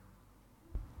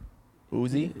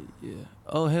 Uzi. Yeah.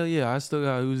 Oh hell yeah, I still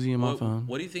got Uzi in my phone.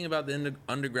 What do you think about the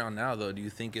underground now though? Do you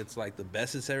think it's like the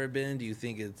best it's ever been? Do you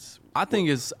think it's I think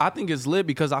it's lit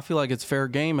because I feel like it's fair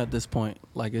game at this point.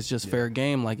 Like it's just fair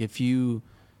game. Like if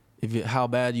how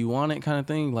bad you want it kind of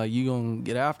thing, like you gonna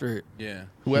get after it. yeah?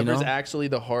 Whoever's know? actually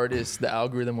the hardest, the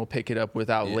algorithm will pick it up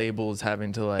without Yeah. labels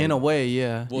having to like. In a way,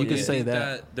 yeah. Well, you do could say think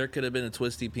that. there could have been a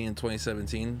Twist EP in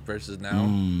 2017 versus now.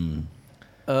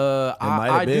 might have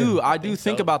I been. do. I I do think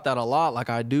think so. about that a lot. Like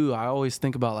I do. I always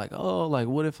think about like, oh, like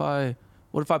what if I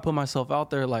put myself out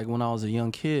there like when I was a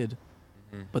young kid,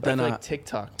 but I then feel I like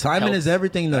TikTok. timing helps. is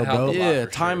everything though, That helped bro. a lot. yeah,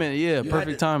 for timing. Yeah, had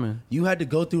perfect to- timing. You had to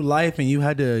go through life and you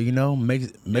had to, make You had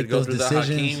to go those through the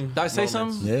decisions. Hakeem Did I say moments.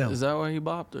 something? Yeah. Is that where he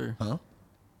bopped or? Huh?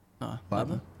 Nah, What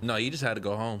nothing? No, you just had to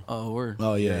go home. Oh, word.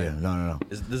 Oh yeah, yeah. No.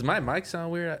 Does my mic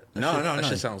sound weird? No, That no.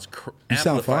 shit sounds You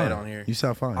sound amplified fine on here. You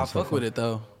sound fine. I fuck with it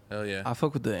though. Hell yeah. I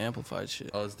fuck with the amplified shit.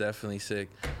 Oh, it's definitely sick.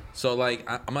 So, like,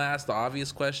 I'm gonna ask the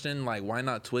obvious question: like, why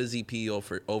not Twizzy P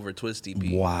over Twisty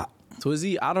P? Wow.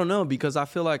 Twizzy, I don't know because I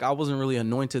feel like I wasn't really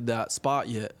anointed that spot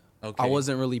yet. Okay. I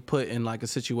wasn't really put in like a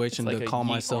situation It's like to a call Yeet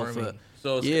myself army. a.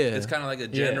 So it's kind of like a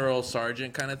general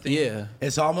sergeant kind of thing. Yeah.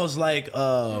 It's almost like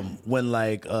when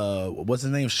like what's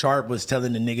his name Sharp was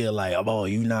telling the nigga like, oh,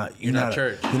 you're not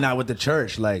church. You're not with the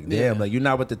church. Like, damn, like you're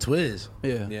not with the Twiz.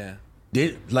 Yeah. Yeah.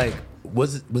 Did like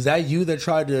was that you that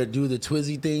tried to do the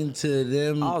Twizzy thing to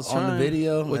them I was on the trying.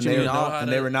 video? What and you they mean, were know not, how and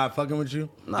to- they were not fucking with you?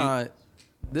 Nah.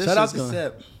 This Shout out is to gonna-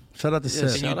 Sep. Shout out to Yeah, Sep. Can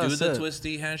shout you out do the Seb.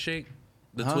 Twisty handshake?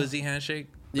 The Huh? Twizzy handshake?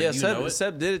 Like, Yeah, you know it?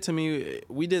 Seb did it to me.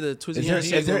 We did a Twizzy Is there,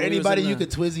 handshake is there when we was anybody in you the-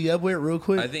 could Twizzy up with real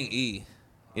quick? I think E.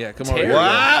 Yeah, come over here. Terry.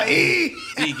 Wow, E,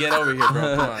 E, get over here,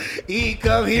 bro. Come on. E,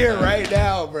 come here right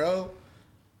now, bro.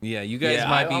 Yeah, you guys Yeah,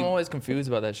 might I'm be always confused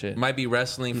about that shit. might be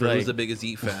wrestling for Like- who's the biggest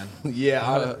Eat fan. Yeah,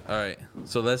 All right,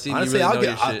 so let's see if honestly, you really I'll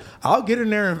know get your shit. I'll get in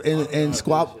there and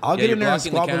squab. I'll Yeah, get you're in there and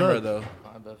blocking the squabble camera up. though.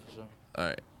 I bet for sure. All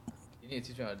right. You need to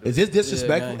teach me how to do Is it. this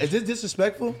disrespectful? gang. Is this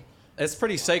disrespectful? It's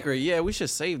pretty sacred. Yeah, we should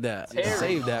save that.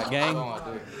 Save that, gang.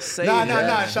 Save Nah.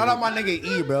 that. Shout out my nigga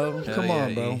E, bro. Hell Come yeah,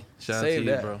 on, bro. E. Shout out Save to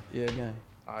you, that, bro. Yeah, gang.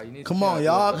 You need to Come teach me on, how to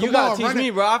y'all. do You Come gotta on, teach run me,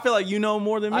 it. bro. I feel like you know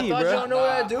more than I me, thought bro. y'all know what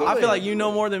I do. I feel like you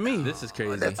know more than me. This is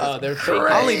crazy. They're fake.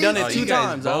 I only done it Oh, two you guys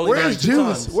times. I both- only done Where's it two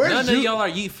Juice? times. Where's None of Juice? y'all are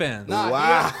Yeet fans.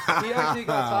 Wow. He actually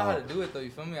got taught how to do it though. You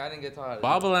feel me? I didn't get taught how to.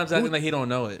 Bob do it. Alam's acting like he don't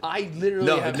know it. I literally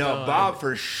No, have no, Bob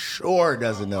for sure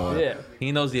doesn't know it. Yeah.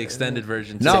 He knows the extended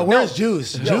version. Too. No, where's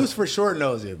Juice? Juice for sure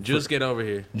knows it. Juice, get over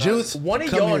here. Juice, One of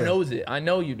come y'all here. knows it. I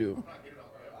know you do.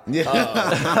 Yeah.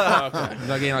 He's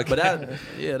not getting like, But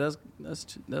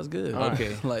that's good.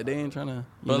 Okay. Like they ain't trying to.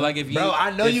 but like if you, Bro,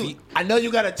 I know if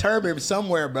you got a turban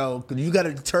somewhere, bro. You got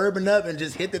to turban up and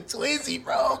just hit the Twizzy,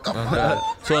 bro. Come on.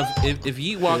 So if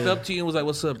Yeet walked up to you and was like,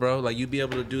 "What's up, bro?" Like you'd be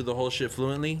able to do the whole shit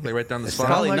fluently, like right down the spot.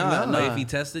 Probably like not. no. Like Nah. if he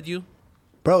tested you,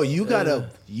 Bro,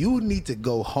 you need to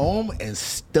go home and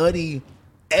study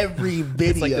every video.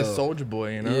 It's like the Soldier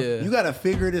Boy, you know? Yeah. You got to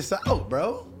figure this out,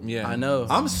 bro. yeah, I know.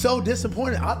 I'm so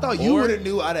disappointed. I thought you Or- would have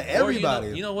knew out of Or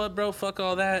everybody. you know what, bro? Fuck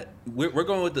all that. We're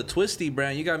going with the Twisty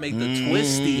brand. You gotta make the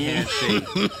Twisty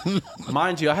handshake.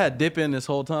 Mind you, I had dip in this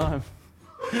whole time.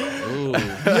 Ooh, Yo,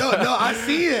 no, I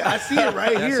see it. I see it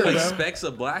right that's here, like bro. specks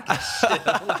of black and shit.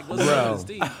 I'm like, what's Bro. up with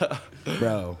his teeth?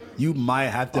 Bro, you might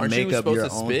have to Aren't you make up supposed your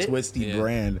to own spit? Twisty Yeah.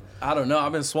 brand. I don't know.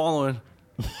 I've been swallowing.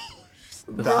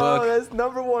 The Bro, fuck? that's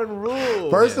number one rule.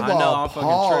 First of I know, all, I'm fucking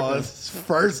pause.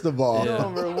 First of all, Yeah.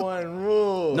 number one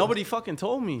rule. Nobody fucking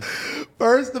told me.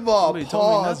 first of all, Nobody told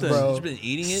me pause, nothing. bro. You've been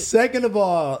eating it. Second of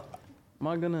all, Am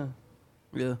I gonna?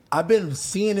 Yeah. I've been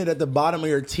seeing it at the bottom of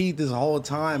your teeth this whole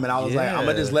time, and I was like, I'm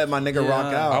gonna just let my nigga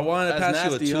rock Yeah. out. I wanted to That's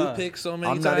pass nasty, you a huh? toothpick so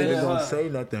many I'm not times. even gonna say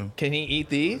nothing. Can he eat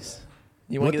these?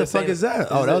 You What wanna the get fuck same- is that?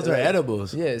 Oh, those it are like-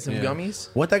 edibles. Yeah, some Yeah. gummies.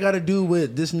 What that got to do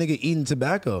with this nigga eating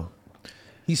tobacco?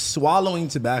 He's swallowing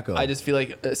tobacco. I just feel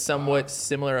like a somewhat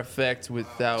similar effect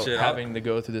without Shit, having to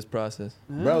go through this process.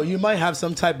 Bro, you might have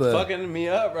some type of Fucking me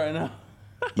up right now.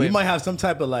 you might have some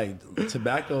type of like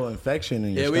tobacco infection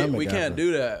in your Yeah, stomach. we can't after.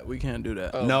 do that. We can't do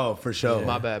that. No, for sure.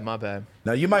 My bad, my bad,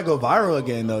 Now you might go viral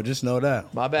again though. Just know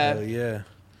that. my bad. Hell yeah.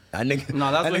 That nigga,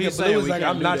 No, that's that what nigga he's Blue saying. was We like, can't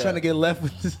I'm do not that. trying to get left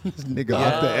with this nigga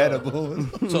off the edibles.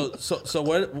 So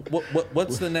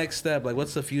what's the next step? Like,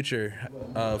 what's the future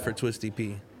for Twisty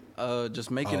P? Just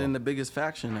make it in the biggest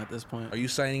faction at this point. Are you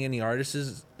signing any artists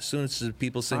as soon as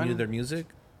people send you Signing? their music?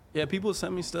 Yeah, people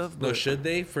send me stuff. No, But should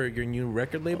they for your new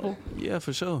record label? yeah,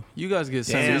 for sure. You guys get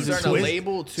sent Damn, music. starting too. a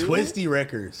label too? Twisty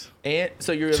Records. And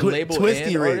so you're a Twi- label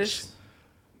Twisty and Rich. artist?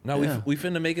 No, Yeah. we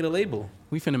finna make it a label.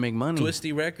 We finna make money.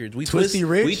 Twisty Records. We Twisty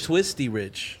Rich? We Twisty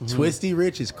Rich. Twisty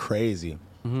Rich is crazy.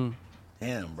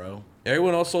 Damn, bro.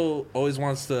 Everyone also always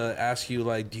wants to ask you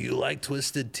like, do you like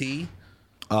Twisted Tea?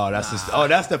 Oh,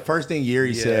 that's the first thing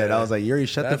Yuri said. I was like, Yuri,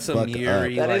 shut That's the some fuck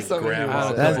Yuri up. That is like something Yuri grandma.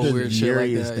 said. That's couple the weird shit like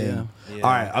Yuriest that, thing. yeah. All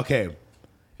right, okay. If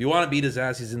you want to beat his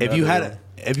ass, he's in the If you other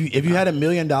had room. if you had $1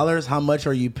 million, how much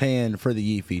are you paying for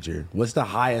the Yeet feature? What's the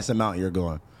highest amount you're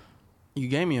going? You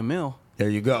gave me a meal. There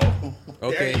you go.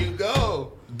 Okay. There you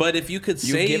go. But if you could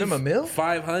You save give him a mil?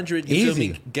 500, you Easy.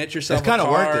 feel me? Get yourself It's kinda a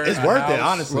car, worth it. It's a worth it,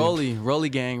 house. honestly. Rolly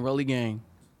gang.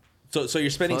 So you're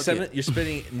spending Fuck it. you're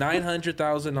spending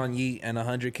 900,000 on Yeet and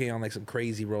 100K on like some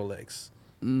crazy Rolex.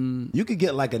 You could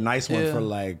get like a nice one Yeah. for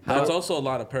like. That's also a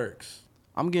lot of perks.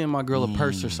 I'm getting my girl a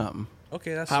purse or something.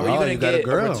 Okay, that's How are fine. you Oh, gonna you got a get a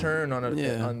girl. return on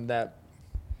Yeah. on that?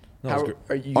 No, How it's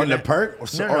gr- are you On the gonna-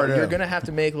 perk? No, Or the- you're gonna have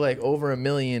to make like over $1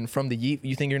 million from the Yeet.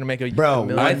 You think you're gonna make a Bro, a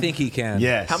million? I think he can.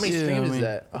 Yes. How many Yeah, streams I is mean-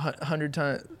 that? 100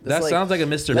 times. That sounds like a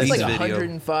Mr. That's Beast like video.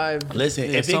 105. Listen,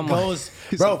 Yeah, if it someone- goes,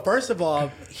 bro. First of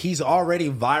all, he's already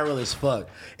viral as fuck.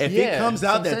 If Yeah, it comes that's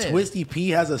out what I'm that saying. Twisty P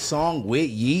has a song with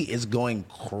Yeet, it's going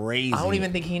crazy. I don't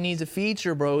even think he needs a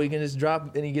feature, bro. He can just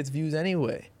drop and he gets views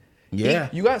anyway. Yeah.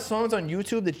 You got songs on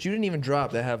YouTube that you didn't even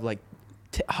drop that have like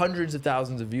hundreds of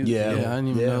thousands of views. Yeah. Yeah, I didn't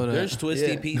even know that. There's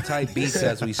Twisty Yeah. P type beats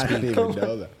as we I speak. didn't even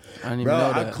know that. I didn't even Bro,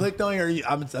 know I that. clicked on your.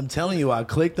 I'm telling you, I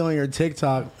clicked on your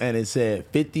TikTok and it said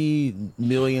 50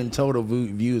 million total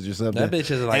views or something. That bitch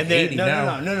is like and then, 80 no,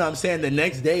 now. No. I'm saying the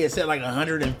next day it said like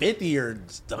 150 or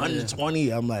 120.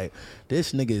 I'm like,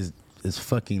 this nigga is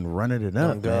fucking running it up,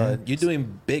 Oh, man. God. You're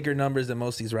doing bigger numbers than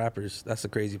most of these rappers. That's the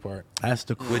crazy part. That's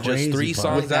the With crazy just 3 part.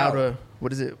 songs Without out. a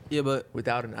what is it? Yeah, but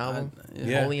Without an album,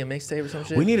 yeah. only a mixtape or some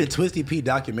shit. We need a Twisty P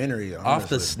documentary. Off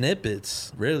honestly. the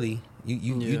snippets, really.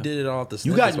 You Yeah. did it all off the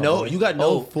You snippets. got no. my boy. You got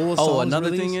no full songs. Oh, another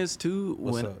released? thing is too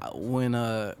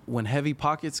when Heavy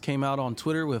Pockets came out on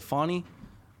Twitter with Fawny,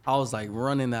 I was like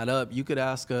running that up. You could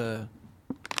ask yeah,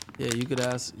 you could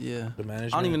ask yeah. The I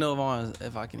management? don't even know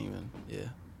if I can even yeah.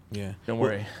 Yeah. Don't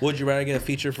worry. Would you rather get a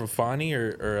feature from Fawny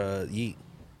or Yeet?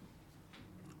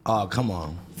 Oh, come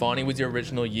on. Fawny was your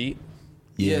original Yeet.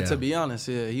 Yeah, to be honest,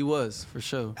 yeah, he was for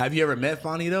sure. Have you ever met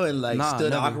Fonny though and like Nah,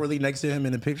 stood never. awkwardly next to him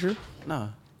in a picture? Nah.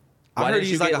 Why I heard didn't you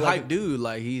he's like get, a like, hype dude.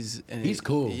 Like he's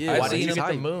cool. Yeah, I've Why like, did you he's get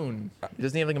the hype. moon?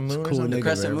 Doesn't he have like a moon or cool something? nigga.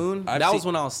 Crescent man. Moon. I've that was seen-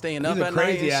 when I was staying He's up a at night.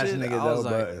 crazy and ass shit. nigga I though, was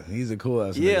like, but he's a cool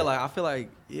ass. yeah, nigga. like I feel like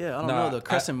yeah, I don't Nah, know. The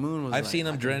Crescent Moon was. I've like, seen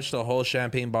him drench the whole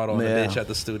champagne bottle on Yeah. the bitch at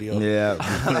the studio. Yeah.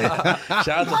 Shout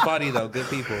out to Fawny though, good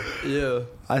people. Yeah.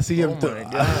 I see him. Oh my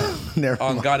God. Never Oh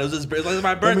mind. God, it was his birthday. It was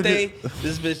my me birthday.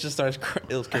 This bitch just starts.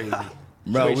 It was crazy.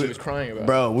 Bro, Wait, she we, was crying about.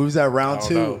 bro, we was at round I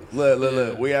two. don't know.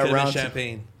 Look. We at Could've been round two.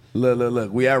 champagne.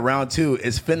 Look. We at round two.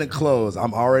 It's finna close.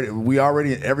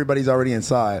 Everybody's already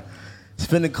inside. It's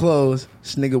finna close.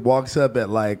 This nigga walks up at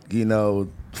like,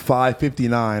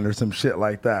 5:59 or some shit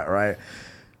like that, right?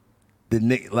 The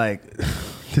nigga, like,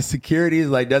 the security is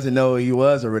like doesn't know who he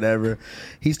was or whatever.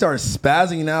 He starts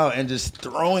spazzing out and just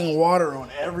throwing water on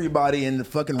everybody in the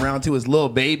fucking round two, his little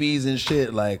babies and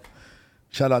shit. Like,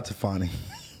 shout out to Fonny.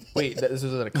 Wait, this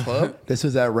was at a club? This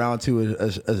was at round two, a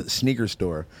sneaker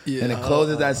store. Yeah. And it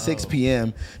closes at 6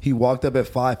 p.m. He walked up at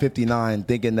 5:59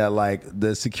 thinking that like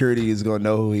the security is gonna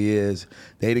know who he is.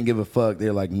 They didn't give a fuck.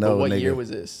 They're like, no, But what nigga. year was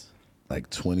this? Like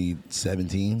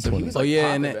 2017. So he 20. was Oh like yeah,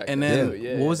 popping and back then then too,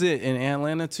 yeah. what was it in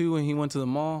Atlanta too when he went to the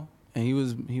mall and he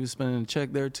was spending a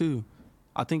check there too.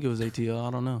 I think it was ATL.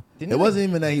 I don't know. Didn't It he, wasn't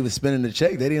even that he was spending the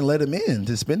check. They didn't let him in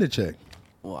to spend the check.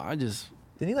 Well, I just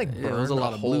Didn't he like Yeah, burn it was a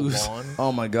lot of whole blues. lawn?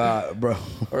 Oh my god, bro.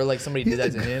 Or like somebody did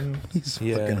that to him? He's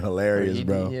Yeah. fucking Or hilarious, he-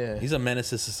 bro. Yeah. He's a menace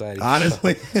to society.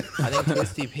 Honestly. I think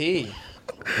Twisty P.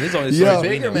 He's only Yo,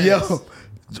 bigger man. man.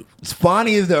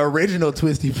 Fonny is the original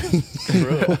Twisty P.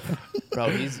 Bro,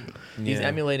 he's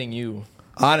emulating you.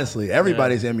 Honestly,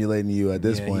 everybody's emulating you at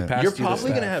this Yeah, he point. passed You're you the probably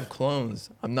gonna staff. have clones.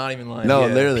 I'm not even lying. No,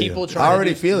 Yeah. literally. People trying. I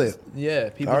already to do, feel it. Yeah,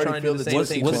 people I already trying to feel do the the same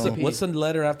Twisty thing. Q. What's the Twisty what's the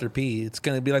letter after P? It's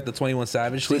gonna be like the 21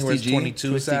 Savage thing, where it's Twisty G?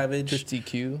 22 Savage, Twisty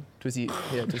Q, Twisty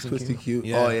Twisty Q. Q.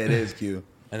 Yeah. Oh, yeah, it is Q.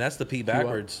 and that's the P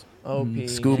backwards. OP.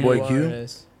 Schoolboy Q?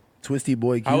 QRS. Twisty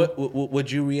Boy Q. How would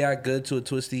you react good to a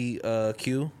Twisty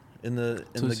Q in the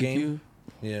Twisty game? Q?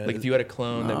 Yeah, Like if you had a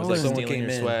clone that No, was I like wouldn't. stealing Someone your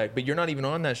came in. swag, but you're not even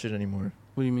on that shit anymore.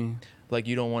 What do you mean? Like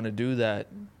you don't want to do that.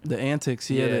 The antics,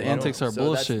 the antics are So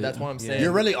bullshit. That's what I'm saying.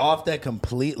 You're really off that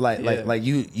complete like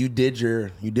you did your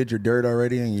dirt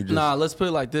already and you just Nah, let's put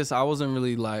it like this. I wasn't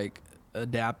really like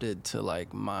adapted to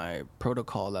like my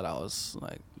protocol that I was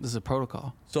like. This is a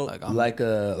protocol. So, like, I'm, like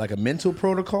a mental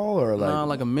protocol or like nah,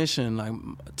 like a mission. Like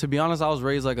to be honest, I was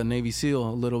raised like a Navy SEAL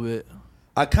a little bit.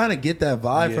 I kind of get that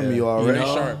vibe from Yeah. you already. Very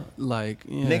sharp. Like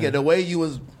yeah. Nigga, the way you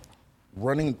was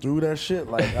running through that shit,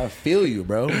 like I feel you,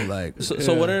 bro. Like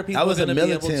So what are people I was a going to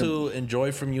be able militant. to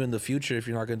enjoy from you in the future if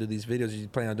you're not going to do these videos? You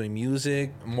plan on doing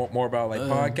music, more about like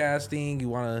podcasting? You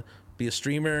want to be a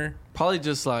streamer? Probably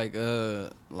just like I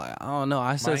don't know.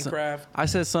 I said Minecraft? I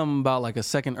said something about like a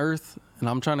second Earth, and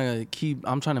I'm trying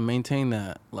to maintain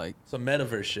that. Like Some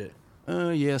metaverse shit.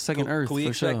 yeah, second Earth Can we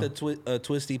for sure. expect a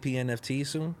Twisty P NFT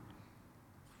soon?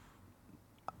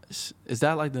 Is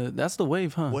that like that's the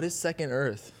wave, huh? What is Second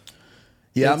Earth?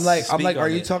 yeah, Speak I'm like, are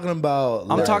on you it. talking about?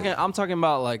 I'm like- talking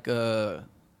about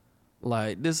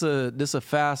like this a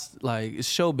fast like it's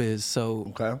showbiz.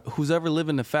 So Okay. who's ever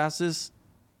living the fastest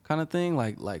kind of thing,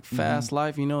 like fast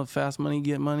life, you know, fast money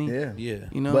get money. Yeah, Yeah.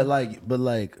 You know, but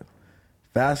like,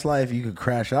 fast life, you could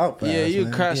crash out. Fast, yeah, you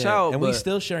man. crash Yeah. out, and but we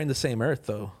still sharing the same Earth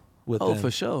though. With them. for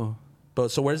sure. But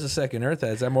so where's the second Earth at?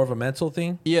 Is that more of a mental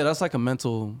thing? Yeah, that's like a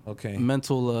mental. Okay.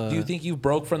 Mental. Do you think you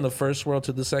broke from the first world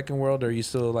to the second world, or are you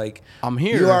still like? I'm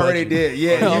here? You already Budget. did.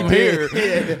 Yeah, I'm you did. here.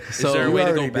 Yeah. Is So there a you way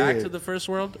to go already back did. to the first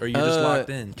world, or are you just locked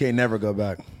in? You can't never go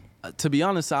back. To be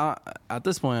honest, at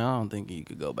this point, I don't think you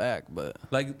could go back. But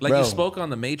Like Bro. you spoke on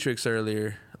the Matrix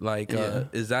earlier. Like, Yeah.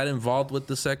 is that involved with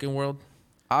the second world?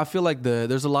 I feel like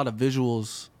there's a lot of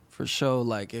visuals for sure.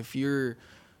 Like if you're,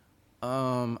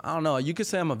 I don't know, you could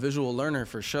say I'm a visual learner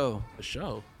for sure. The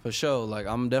show. For sure, like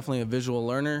I'm definitely a visual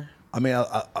learner. I mean,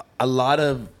 a lot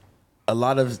of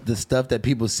the stuff that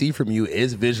people see from you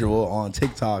is visual on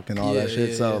TikTok and all that Yeah, shit.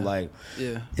 yeah, so yeah. like,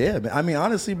 Yeah. man, I mean,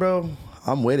 honestly, bro,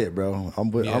 I'm with it, bro.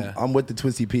 I'm with Yeah. I'm with the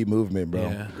Twisty P movement, bro.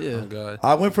 Yeah. Yeah. Oh God.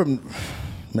 I went from,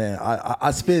 man,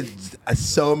 I spent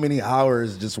so many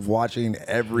hours just watching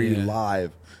every Yeah.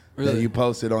 live that Really? you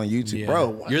posted on YouTube, Yeah. bro.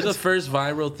 what? You're the first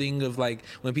viral thing of like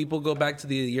when people go back to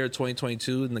the year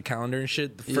 2022 and the calendar and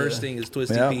shit. The first Yeah. thing is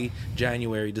Twisty Yeah. P,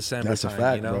 January, December That's a time.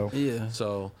 fact, you know? bro. Yeah.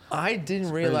 So I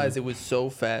didn't realize it was so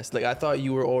fast. Like I thought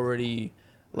you were already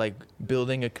like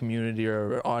building a community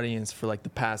or audience for like the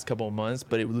past couple of months,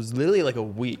 but it was literally like a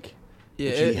week.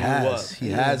 Yeah. He it- has. He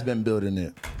has been building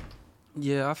it.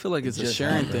 yeah, I feel like it's a just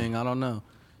sharing happened. thing. I don't know.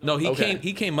 no, Okay.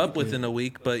 he came up within a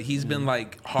week, but he's been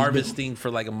like harvesting for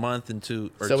like a month and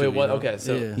two. Or So two, it was you know? okay.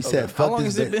 So Yeah. He said, How "Fuck long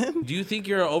this." has it day. been? Do you think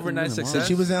you're an overnight Since success?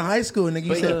 She was in high school, nigga. You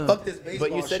But said, yeah. "Fuck this baseball."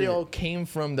 but you said shit. it all came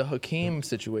from the Hakeem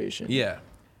situation. Yeah.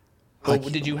 But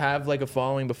did you have like a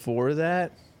following before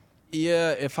that?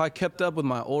 Yeah, if I kept up with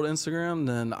my old Instagram,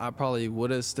 then I probably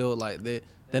would have still like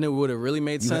then it would have really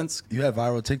made sense. You had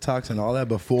viral TikToks and all that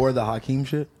before the Hakeem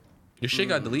shit. Your shit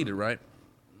got deleted, right?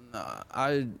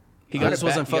 I He I got just it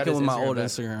back. wasn't He got fucking his with my Instagram old back.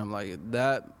 Instagram. Like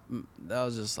that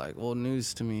was just like old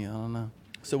news to me. I don't know.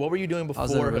 So what were you doing I before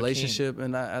was in a Hakeem? relationship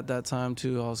and at that time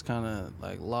too. I was kind of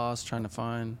like lost trying to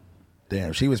find.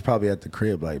 Damn, she was probably at the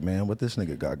crib like, man, what this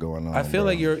nigga got going on? I feel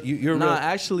bro? like you're Nah, real.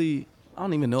 actually, I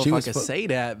don't even know She if I was could fu- say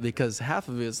that because half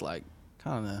of it's like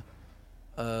kind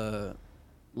of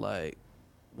like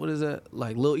what is that?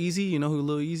 Like Lil Easy. You know who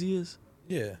Lil Easy is?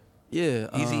 Yeah. Yeah.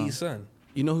 Easy E's son.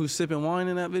 You know who's sipping wine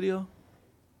in that video?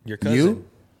 Your cousin. You?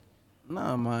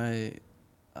 Nah,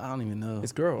 I don't even know.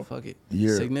 His girl. Fuck it.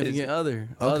 Your- Significant other.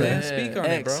 Okay. Other. Speak on it,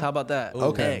 X. bro. How about that?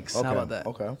 Okay. X. okay. How about that?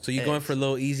 Okay. So you going for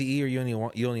Lil Easy E, or you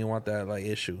only want that like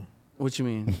issue? What you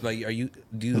mean? Like,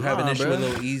 do you have an Nah, issue bro. with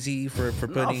Lil Easy for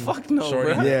putting? fuck no,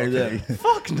 Shorty? bro. Yeah, Okay. yeah.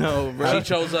 Fuck no, bro. She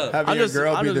chose up. Having your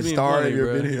girl I'm be just the being star funny, of your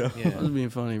bro. video. Yeah. I was being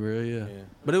funny, bro. Yeah.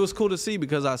 But it was cool to see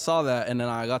because I saw that and then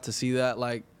I got to see that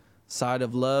like side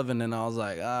of love and then I was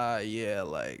like, yeah,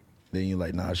 like Then you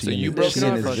like, nah, she So in you this- broke she it in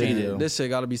off this or she video. did? this shit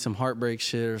got to be some heartbreak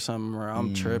shit or something where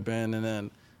I'm tripping and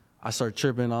then I start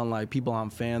tripping on like people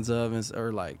I'm fans of and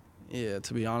or like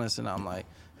to be honest and I'm like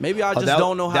maybe I just that-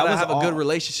 don't know how that to was have a good all-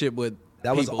 relationship with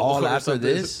That was people all or after something.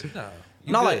 this. No.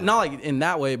 You not good. like in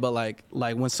that way, but like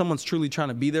when someone's truly trying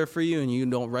to be there for you and you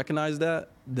don't recognize that,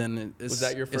 then it's Was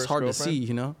that your it's first hard girlfriend? to see,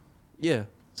 you know? Yeah.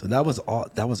 So that was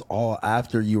all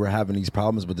after you were having these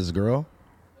problems with this girl.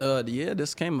 Yeah,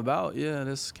 this came about.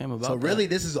 So really,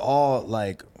 this is all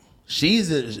like she's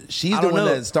the don't one know.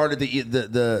 that started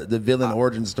the villain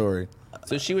origin story.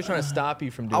 So she was trying to stop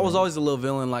you from doing I was it. always a little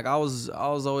villain. Like I was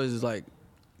always like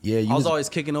Yeah, you I was always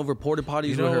kicking over porta potties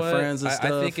You know with her what? friends and I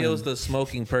stuff. think it was the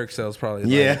smoking perks that was probably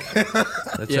Yeah.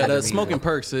 yeah, the smoking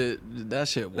perks. That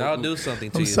shit. That'll do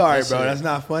something to I'm you. sorry, That bro. shit- That's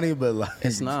not funny, but like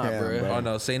It's not, bro. Oh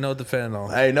no, say no to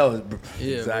fentanyl. Hey, no,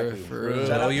 Yeah, exactly. bro, for real.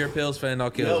 Know your pills,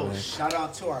 fentanyl kills, Yo, man. shout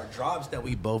out to our drops that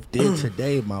we both did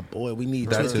today, my boy. We need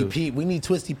That Twisty too. P. We need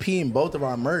Twisty P in both of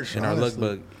our merch. In our honestly.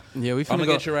 lookbook. Yeah, we finna I'ma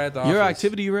go. get you right at the Your office.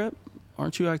 activity rep?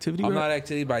 Aren't you activity I'm rep? not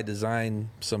activity, but I design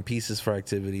some pieces for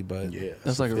activity. But Yeah,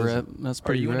 That's like a rep. That's Are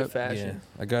pretty you into rep. yeah, fashion?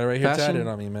 I got it right here Fashion? tatted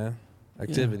on me, man.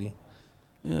 Activity.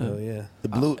 Yeah. Hell yeah. The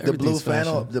blue everything's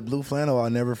flannel. fashion. The blue flannel. I'll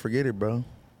never forget it, bro.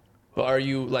 But are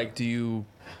you like, do you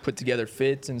put together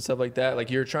fits and stuff like that?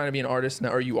 Like you're trying to be an artist now,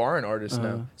 or you are an artist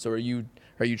now. So are you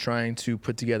trying to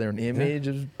put together an image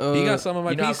of? He got some of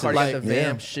my You know how pieces. Cardi got the Like,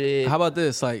 vamp shit. How about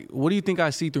this? Like, what do you think I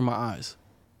see through my eyes?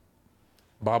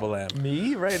 Bobble lamp.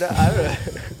 me right now?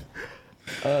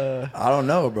 I don't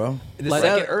know, bro. The Like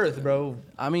second that- Earth, bro.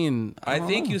 I mean, I don't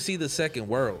think know. you see the second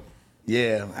world.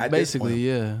 Yeah, at this basically, point.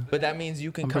 yeah. But that means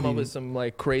you can I'm come up pretty- with some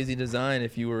like crazy design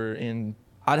if you were in.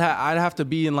 I'd have to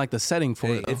be in like the setting for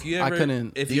Hey, it. if you I ever,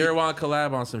 couldn't. if you ever want to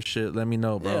collab on some shit, let me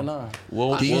know, bro. Yeah, nah.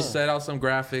 We'll set out some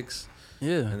graphics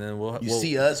Yeah. and then we'll. You we'll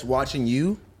see us watching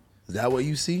you. Is that what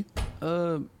you see?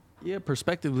 Yeah,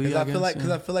 prospectively. Because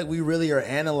I feel like we really are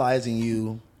analyzing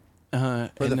you for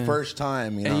the first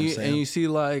time. You know what I'm saying? and you see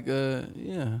like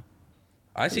yeah.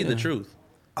 I see the truth.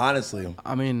 Honestly,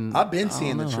 I mean, I've been I don't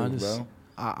seeing the know, truth, I just- bro.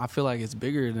 I feel like it's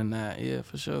bigger than that. Yeah,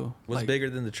 for sure. What's Like, bigger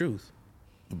than the truth?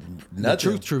 The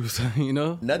nothing. truth. You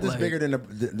know, Nothing's Like, bigger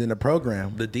than the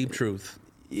program. The deep truth.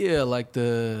 Yeah, like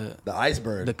the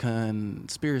iceberg.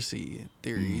 conspiracy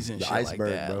theories and The shit iceberg,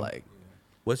 like that. bro. Like,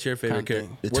 What's your favorite Kinda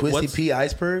character? thing. the Twisty P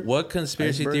iceberg. What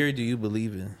conspiracy Iceberg? theory do you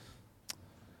believe in?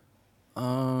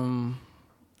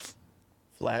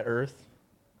 Flat Earth.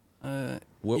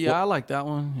 What, yeah, I what, like that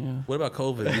one. Yeah. what about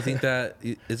COVID? Do you think that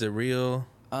is it real?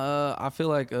 I feel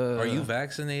like Are you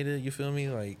vaccinated? You feel me?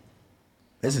 Like,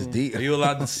 This is deep. are you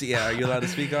allowed to see? Yeah, are you allowed to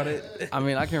speak on it? I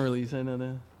mean, I can't really say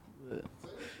nothing.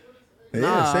 Yeah,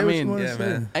 Nah, say I what mean- you wanna Yeah, say.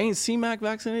 man. Ain't C-Mac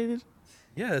vaccinated?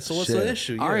 Yeah. So what's Shit. the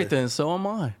issue? Yeah. All right then, so am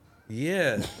I.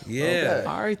 Yeah. Yeah.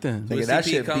 All right then. Nigga,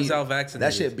 Twisty P comes out That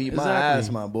vaccinated. shit beat my Exactly.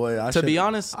 ass, my boy. To be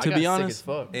honest, I to got be sick honest, as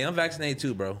fuck. Hey, I'm vaccinated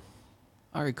too, bro.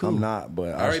 all right, cool. I'm not, but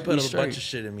I already put a straight. bunch of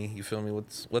shit in me. You feel me?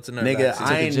 What's another Nigga, vaccine? I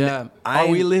Took a ain't- jab. I Are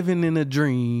we ain't- living in a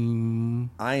dream?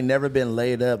 I ain't never been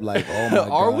laid up like, oh my god.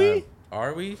 Are we?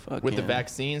 Are we? Fuck With the yeah.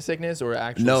 vaccine sickness or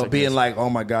actual No, sickness? being like, oh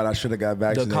my god, I should have got The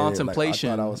vaccinated. contemplation,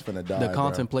 Like, I thought I was finna die. the bro.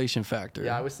 contemplation factor.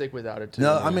 Yeah, I was sick without it too.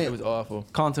 No, man. I mean- it was awful.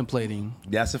 Contemplating.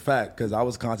 That's a fact because I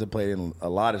was contemplating a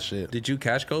lot of shit. Did you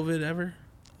catch COVID ever?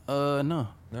 No.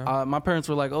 No? My parents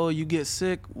were like, "Oh, you get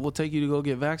sick, we'll take you to go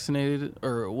get vaccinated,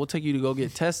 or we'll take you to go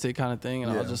get tested," kind of thing.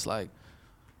 And I was Yeah. just like,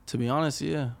 to be honest,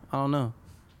 yeah, I don't know.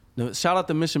 No, shout out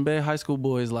to Mission Bay High School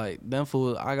boys, like them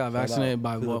fool. I got vaccinated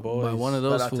by to the by boys. one of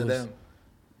Shout those out to fools. them.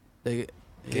 They,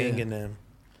 Gang yeah, in them.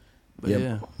 but Yeah,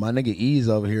 yeah, my nigga E's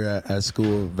over here at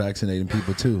school vaccinating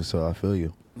people too, so I feel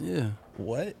you. yeah.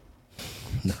 What?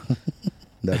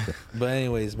 Nothing. But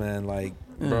anyways, man, like,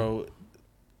 bro,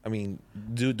 I mean,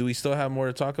 do we still have more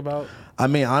to talk about? I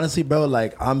mean, honestly, bro,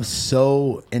 like I'm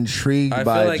so intrigued I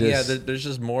by feel like just. there's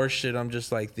just more shit I'm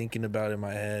just like thinking about in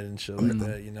my head and shit like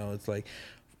that. You know, it's like,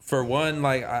 for one,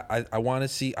 like I want to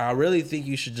see. I really think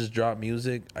you should just drop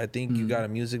music. I think you got a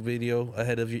music video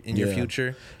ahead of you in your Yeah.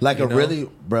 future. like you a know? really,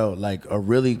 bro, like a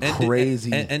really And do-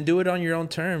 crazy. and do it on your own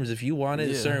terms. If you want it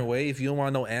a Yeah. certain way, if you don't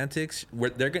want no antics,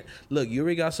 they're gonna look. You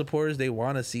already got supporters. They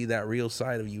want to see that real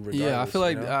side of you. Regardless, Yeah, I feel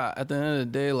like you know? at the end of the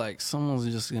day, like someone's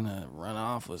just gonna run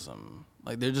off with some.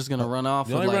 Like they're just gonna run off.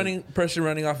 the with, only like, person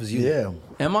running off is you. yeah.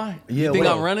 Am I? Yeah, You think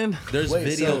wait. I'm running? There's Wait,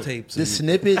 videotapes. The of you.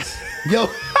 snippets, yo,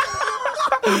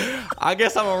 I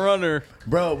guess I'm a runner.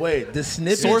 bro. Wait, the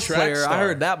snippets, Source track player. star. I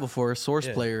heard that before. Source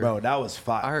Yeah. player. bro. That was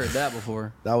fire. I heard that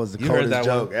before. That was the You heard coldest that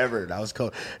joke one? ever. That was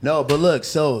cold. No, but look,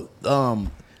 so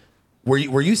were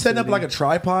you setting up like a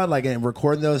tripod, like and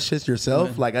recording those shits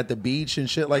yourself, like at the beach and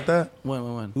shit like that?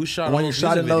 When? Who shot all When you those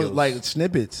shot in music those videos? like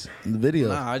snippets in the video.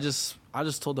 Nah, I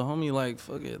just told the homie like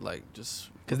fuck it, like just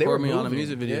 'Cause they were record me on a moving.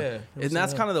 music video. Yeah, And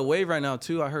that's kind of the wave right now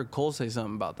too. I heard Cole say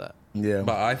something about that. Yeah.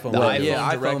 About iPhone. The videos. Yeah,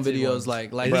 iPhone directed videos ones.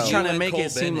 like Bro. he's trying to You make and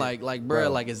it seem Cole like Bro.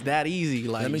 bruh, like it's that easy.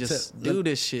 Like Let me just tell- do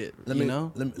this shit. Let You me,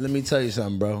 know? let me tell you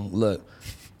something, bro. Look,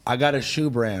 I got a shoe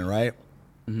brand, right?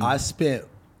 Mm-hmm. I spent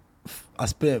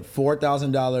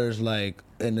 $4,000 like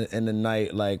in the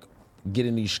night, like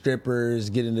getting these strippers,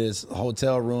 getting this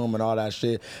hotel room and all that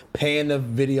shit, paying the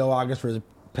videographers,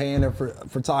 paying the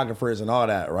photographers and all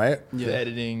that, right? The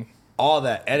editing. All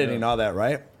that editing, all that,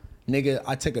 right? Nigga,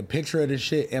 I took a picture of this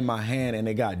shit in my hand and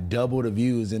it got double the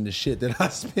views in the shit that I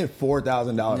spent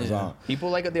 $4,000 on. People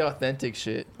like the authentic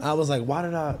shit. I was like, why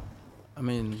did I? I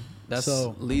mean, that's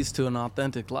So- leads to an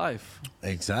authentic life.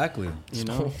 Exactly. You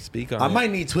know? Speak on I it.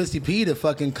 might need Twisty P to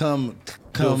fucking come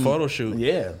do a photo shoot.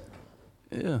 Yeah.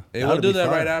 Yeah. Hey, That we'll would do be that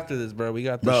fun. right after this, bro. We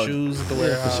got the Bro. shoes at the For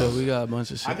warehouse. sure, we got a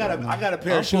bunch of shit. I got a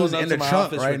pair I'm of shoes pulling up in to the my trunk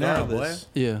office right now, boy. regardless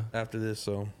Yeah. after this,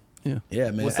 so Yeah.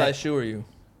 Yeah, man. What size shoe are you?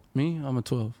 Me, I'm a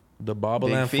 12. the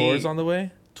Bobbleland Big floor is feet. on the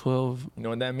way. 12. You know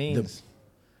what that means?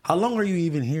 How long are you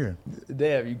even here?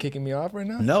 Dave, you kicking me off right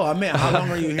now? No, I meant how long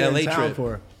are you here LA in town trip.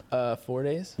 for? 4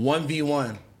 days.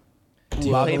 1v1. Do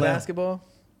you play Bobbleland. basketball?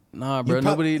 Nah, bro. prob-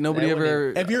 nobody That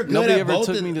ever. If you're good nobody at ever both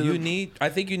took of- me to You the. need. I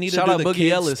think you need Shout to out do the Boogie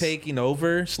kids Ellis. taking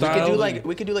over We style. could do like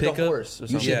a pickup. horse or You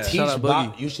something. should Yeah. teach Shout out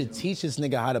Boogie. You should teach this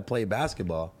nigga how to play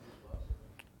basketball.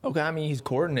 Okay, I mean he's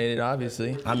coordinated,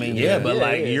 obviously. I mean, yeah, but Yeah,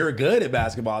 like yeah. you're good at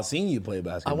basketball. I've seen you play I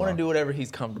basketball. want to do whatever he's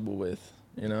comfortable with.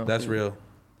 You know, That's real.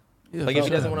 Yeah, like if he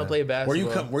for doesn't sure. want to play basketball.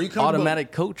 Were you comfortable?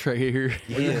 Automatic coach right here.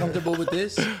 Were you comfortable with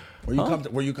this?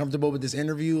 Were you comfortable with this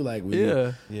interview? Like, were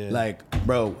you- Yeah. Like,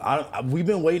 bro, we've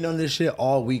been waiting on this shit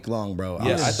all week long, bro.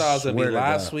 Yeah, I thought it was gonna be swear to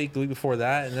last God. week, the week before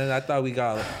that, and then I thought we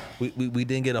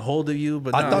didn't get a hold of you.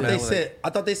 But I nah, thought man, I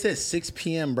thought they said 6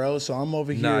 p.m., bro. So I'm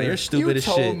over here. Nah, you're stupid You as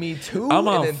told shit. me 2 I'm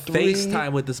on and then 3.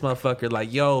 FaceTime with this motherfucker.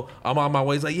 Like, yo, I'm on my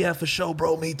way. He's like, yeah, for sure,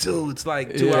 bro. Me too. It's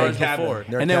like 2 Yeah. hours Capping. before.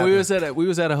 They're And then capping. we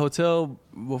was at a hotel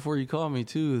before you called me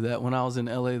too. That when I was in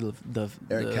LA They're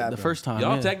the capping. first time.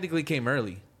 Y'all yeah. technically came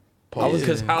early. I was-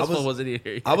 Because I was- Houseful wasn't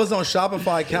here. I was on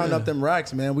Shopify counting up them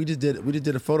racks, man. We just did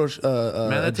a photo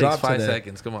Man, that drop takes 5 today.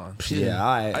 seconds. Come on. Yeah, all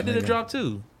right, I did a nigga. drop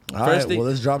too. All right, well,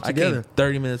 let's drop I together. came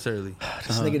 30 minutes early.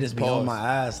 This nigga just be on my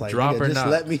ass, like, Drop nigga, or just not?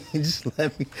 let me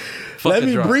Fuck let the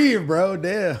me drop. breathe, bro.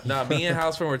 Damn. Nah, me and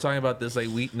Houseful were talking about this. Like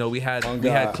we had On we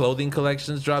had God. clothing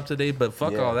collections drop today, but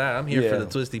fuck Yeah. all that. I'm here for Yeah. the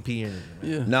Twisty P. And,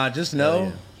 Yeah. Nah, just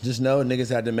know, niggas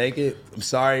had to make it. I'm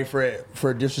sorry for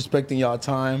disrespecting y'all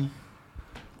time.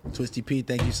 Twisty P,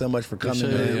 thank you so much for coming,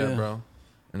 Appreciate man. it. yeah, Yeah. bro.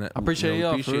 And I appreciate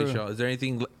y'all, for Appreciate real. y'all. Is there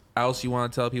anything else you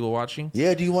want to tell people watching?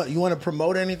 Yeah, do you want to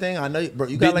promote anything? I know, bro.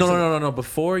 You got like No.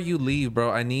 Before you leave,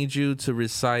 bro, I need you to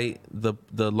recite the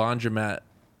laundromat.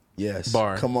 Yes.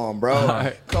 bar. Come on, bro.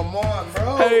 right. Come on,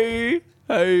 bro.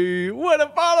 Hey, what a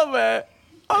follow man.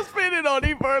 I'm spinning on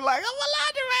E-Bird like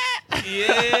I'm a laundromat.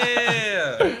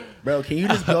 Yeah. Bro, can you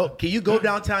just go? Can you go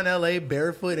downtown LA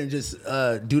barefoot and just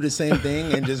do the same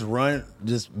thing and just run,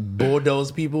 just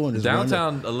bulldoze people and just run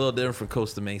Downtown a little different from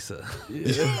Costa Mesa.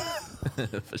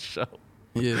 For sure.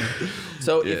 Yeah.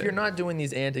 So Yeah. if you're not doing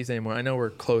these antics anymore, I know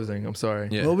we're closing. I'm sorry.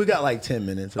 Yeah. Well, we got like 10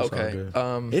 minutes. It's Okay.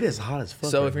 all good. It is hot as fuck.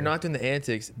 So right if you're now. not doing the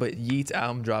antics, but Yeat's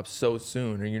album drops so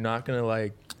soon, or you're not gonna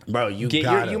like bro, you get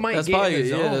got you might That's get probably in the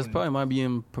zone. that's probably might be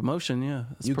in promotion. Yeah.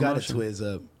 It's you got to promotion.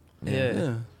 twizz up. yeah.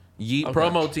 Yeah. Yeet Okay.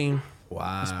 promo team.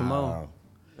 Wow. promote.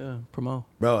 Yeah. Promote.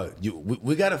 Bro,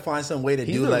 we got to find some way to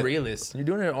He's do the like, realist. You're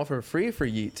doing it all for free for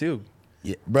Yeet too.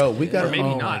 yeah, bro, we got Or to maybe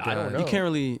Oh not. my I don't God. know. You can't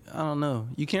really. I don't know.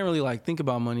 You can't really like think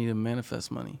about money to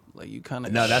manifest money. Like you kind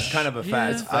of. No, that's kind of a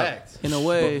fact. It's fact. in a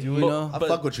way. You know. I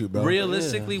fuck with you, bro.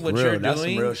 Realistically, what Real, you're that's some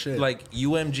doing, real shit. like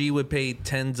UMG would pay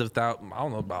tens of thousands. I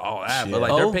don't know about all that, Shit. but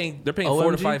like Oh? they're paying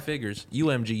 4 to OMG? 5 figures.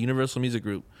 UMG, Universal Music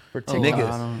Group. For Oh, TikTok. I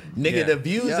Niggas, don't- nigga, Yeah. the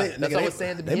views, Yeah, they, that's nigga, what I they, was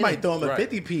saying at the they might beginning. throw them a Right.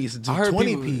 50 piece, I heard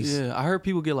 20 people, piece Yeah, I heard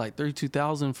people get like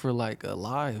 32,000 for like a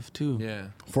live too. Yeah,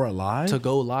 for a live. To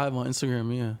go live on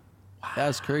Instagram. Yeah.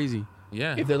 That's crazy.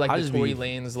 yeah. If they're like I the just Tory be-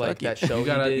 Lanez, like fuck it. that show, you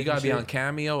gotta he did you gotta and be shit. on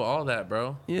Cameo, all that,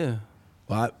 bro. Yeah.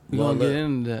 Well, We well, gonna get look,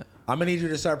 into that. I'm gonna need you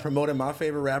to start promoting my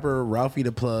favorite rapper, Ralphie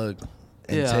the Plug.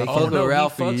 And Yeah, take I Oh fuck him. with no,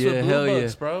 Ralphie, he fucks yeah, with hell Blue yeah.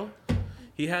 Bucks, bro.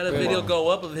 He had a video go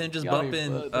up of him just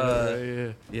bumping.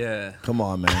 Yeah. Come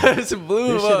on, man. It's a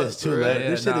blue This shit is too. Yeah,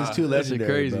 This shit is nah. too That shit legendary,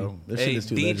 crazy. bro. This Hey, shit is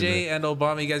too DJ legendary. and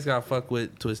Obama, you guys gotta fuck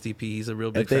with Twisty P. He's a real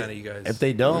big fan of you guys. If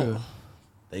they don't, Yeah.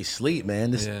 they sleep,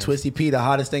 man. This Yeah. Twisty P, the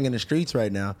hottest thing in the streets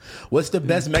right now. What's the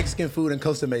best Mexican food in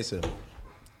Costa Mesa?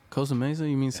 Costa Mesa?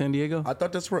 You mean San Diego? I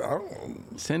thought that's where. I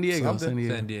don't, San Diego. something. San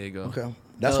Diego. San Diego. okay,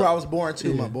 that's where I was born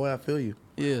too, my boy. I feel you.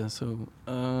 Yeah. So,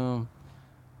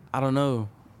 I don't know.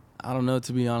 I don't know,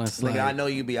 to be honest. Nigga, Like, I know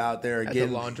you be out there At the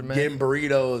getting laundromat?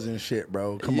 burritos and shit,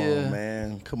 bro. Come Yeah. on,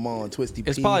 man. Come on, Twisty P.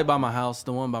 it's probably by my house,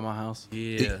 the one by my house.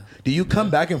 Yeah. Do you come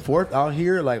back and forth out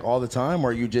here like all the time,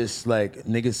 or you just like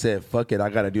niggas said, "Fuck it, I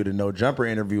gotta do the no jumper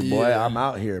interview, boy. Yeah. I'm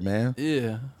out here, man."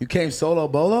 Yeah. You came solo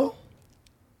bolo?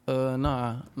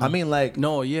 Nah. I mean, like,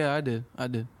 No, yeah, I did. all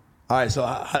right. So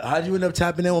how'd you end up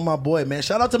tapping in with my boy, man?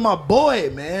 Shout out to my boy,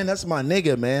 man. That's my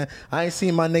nigga, man. I ain't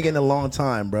seen my nigga in a long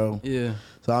time, bro. Yeah.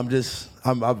 So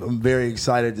I'm very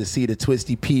excited to see the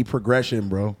Twisty P progression,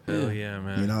 bro. Hell yeah,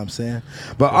 man. You know what I'm saying?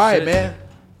 But all right, shit. man.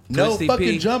 No Twisty fucking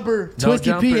P. jumper. No Twisty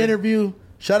jumper. P interview.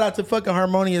 Shout out to fucking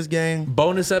Harmonious Gang.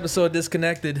 Bonus episode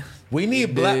disconnected. We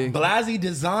need Big. Blasey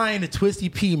design the Twisty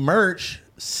P merch.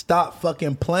 Stop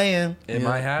fucking playing. It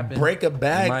might happen. Break a It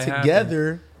bag might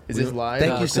together. Is this live?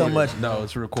 Thank you so much. No,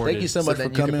 it's recorded. Thank you so So much then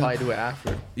for you could coming. probably do it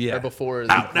after. Yeah. Or before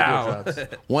the Out video now. drops.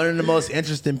 One of the most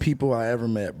interesting people I ever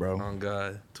met, bro. Oh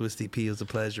God, Twisty P was a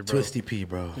pleasure, bro. Twisty P,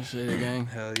 bro. Appreciate it, gang.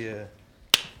 Hell yeah.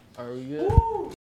 Are we good?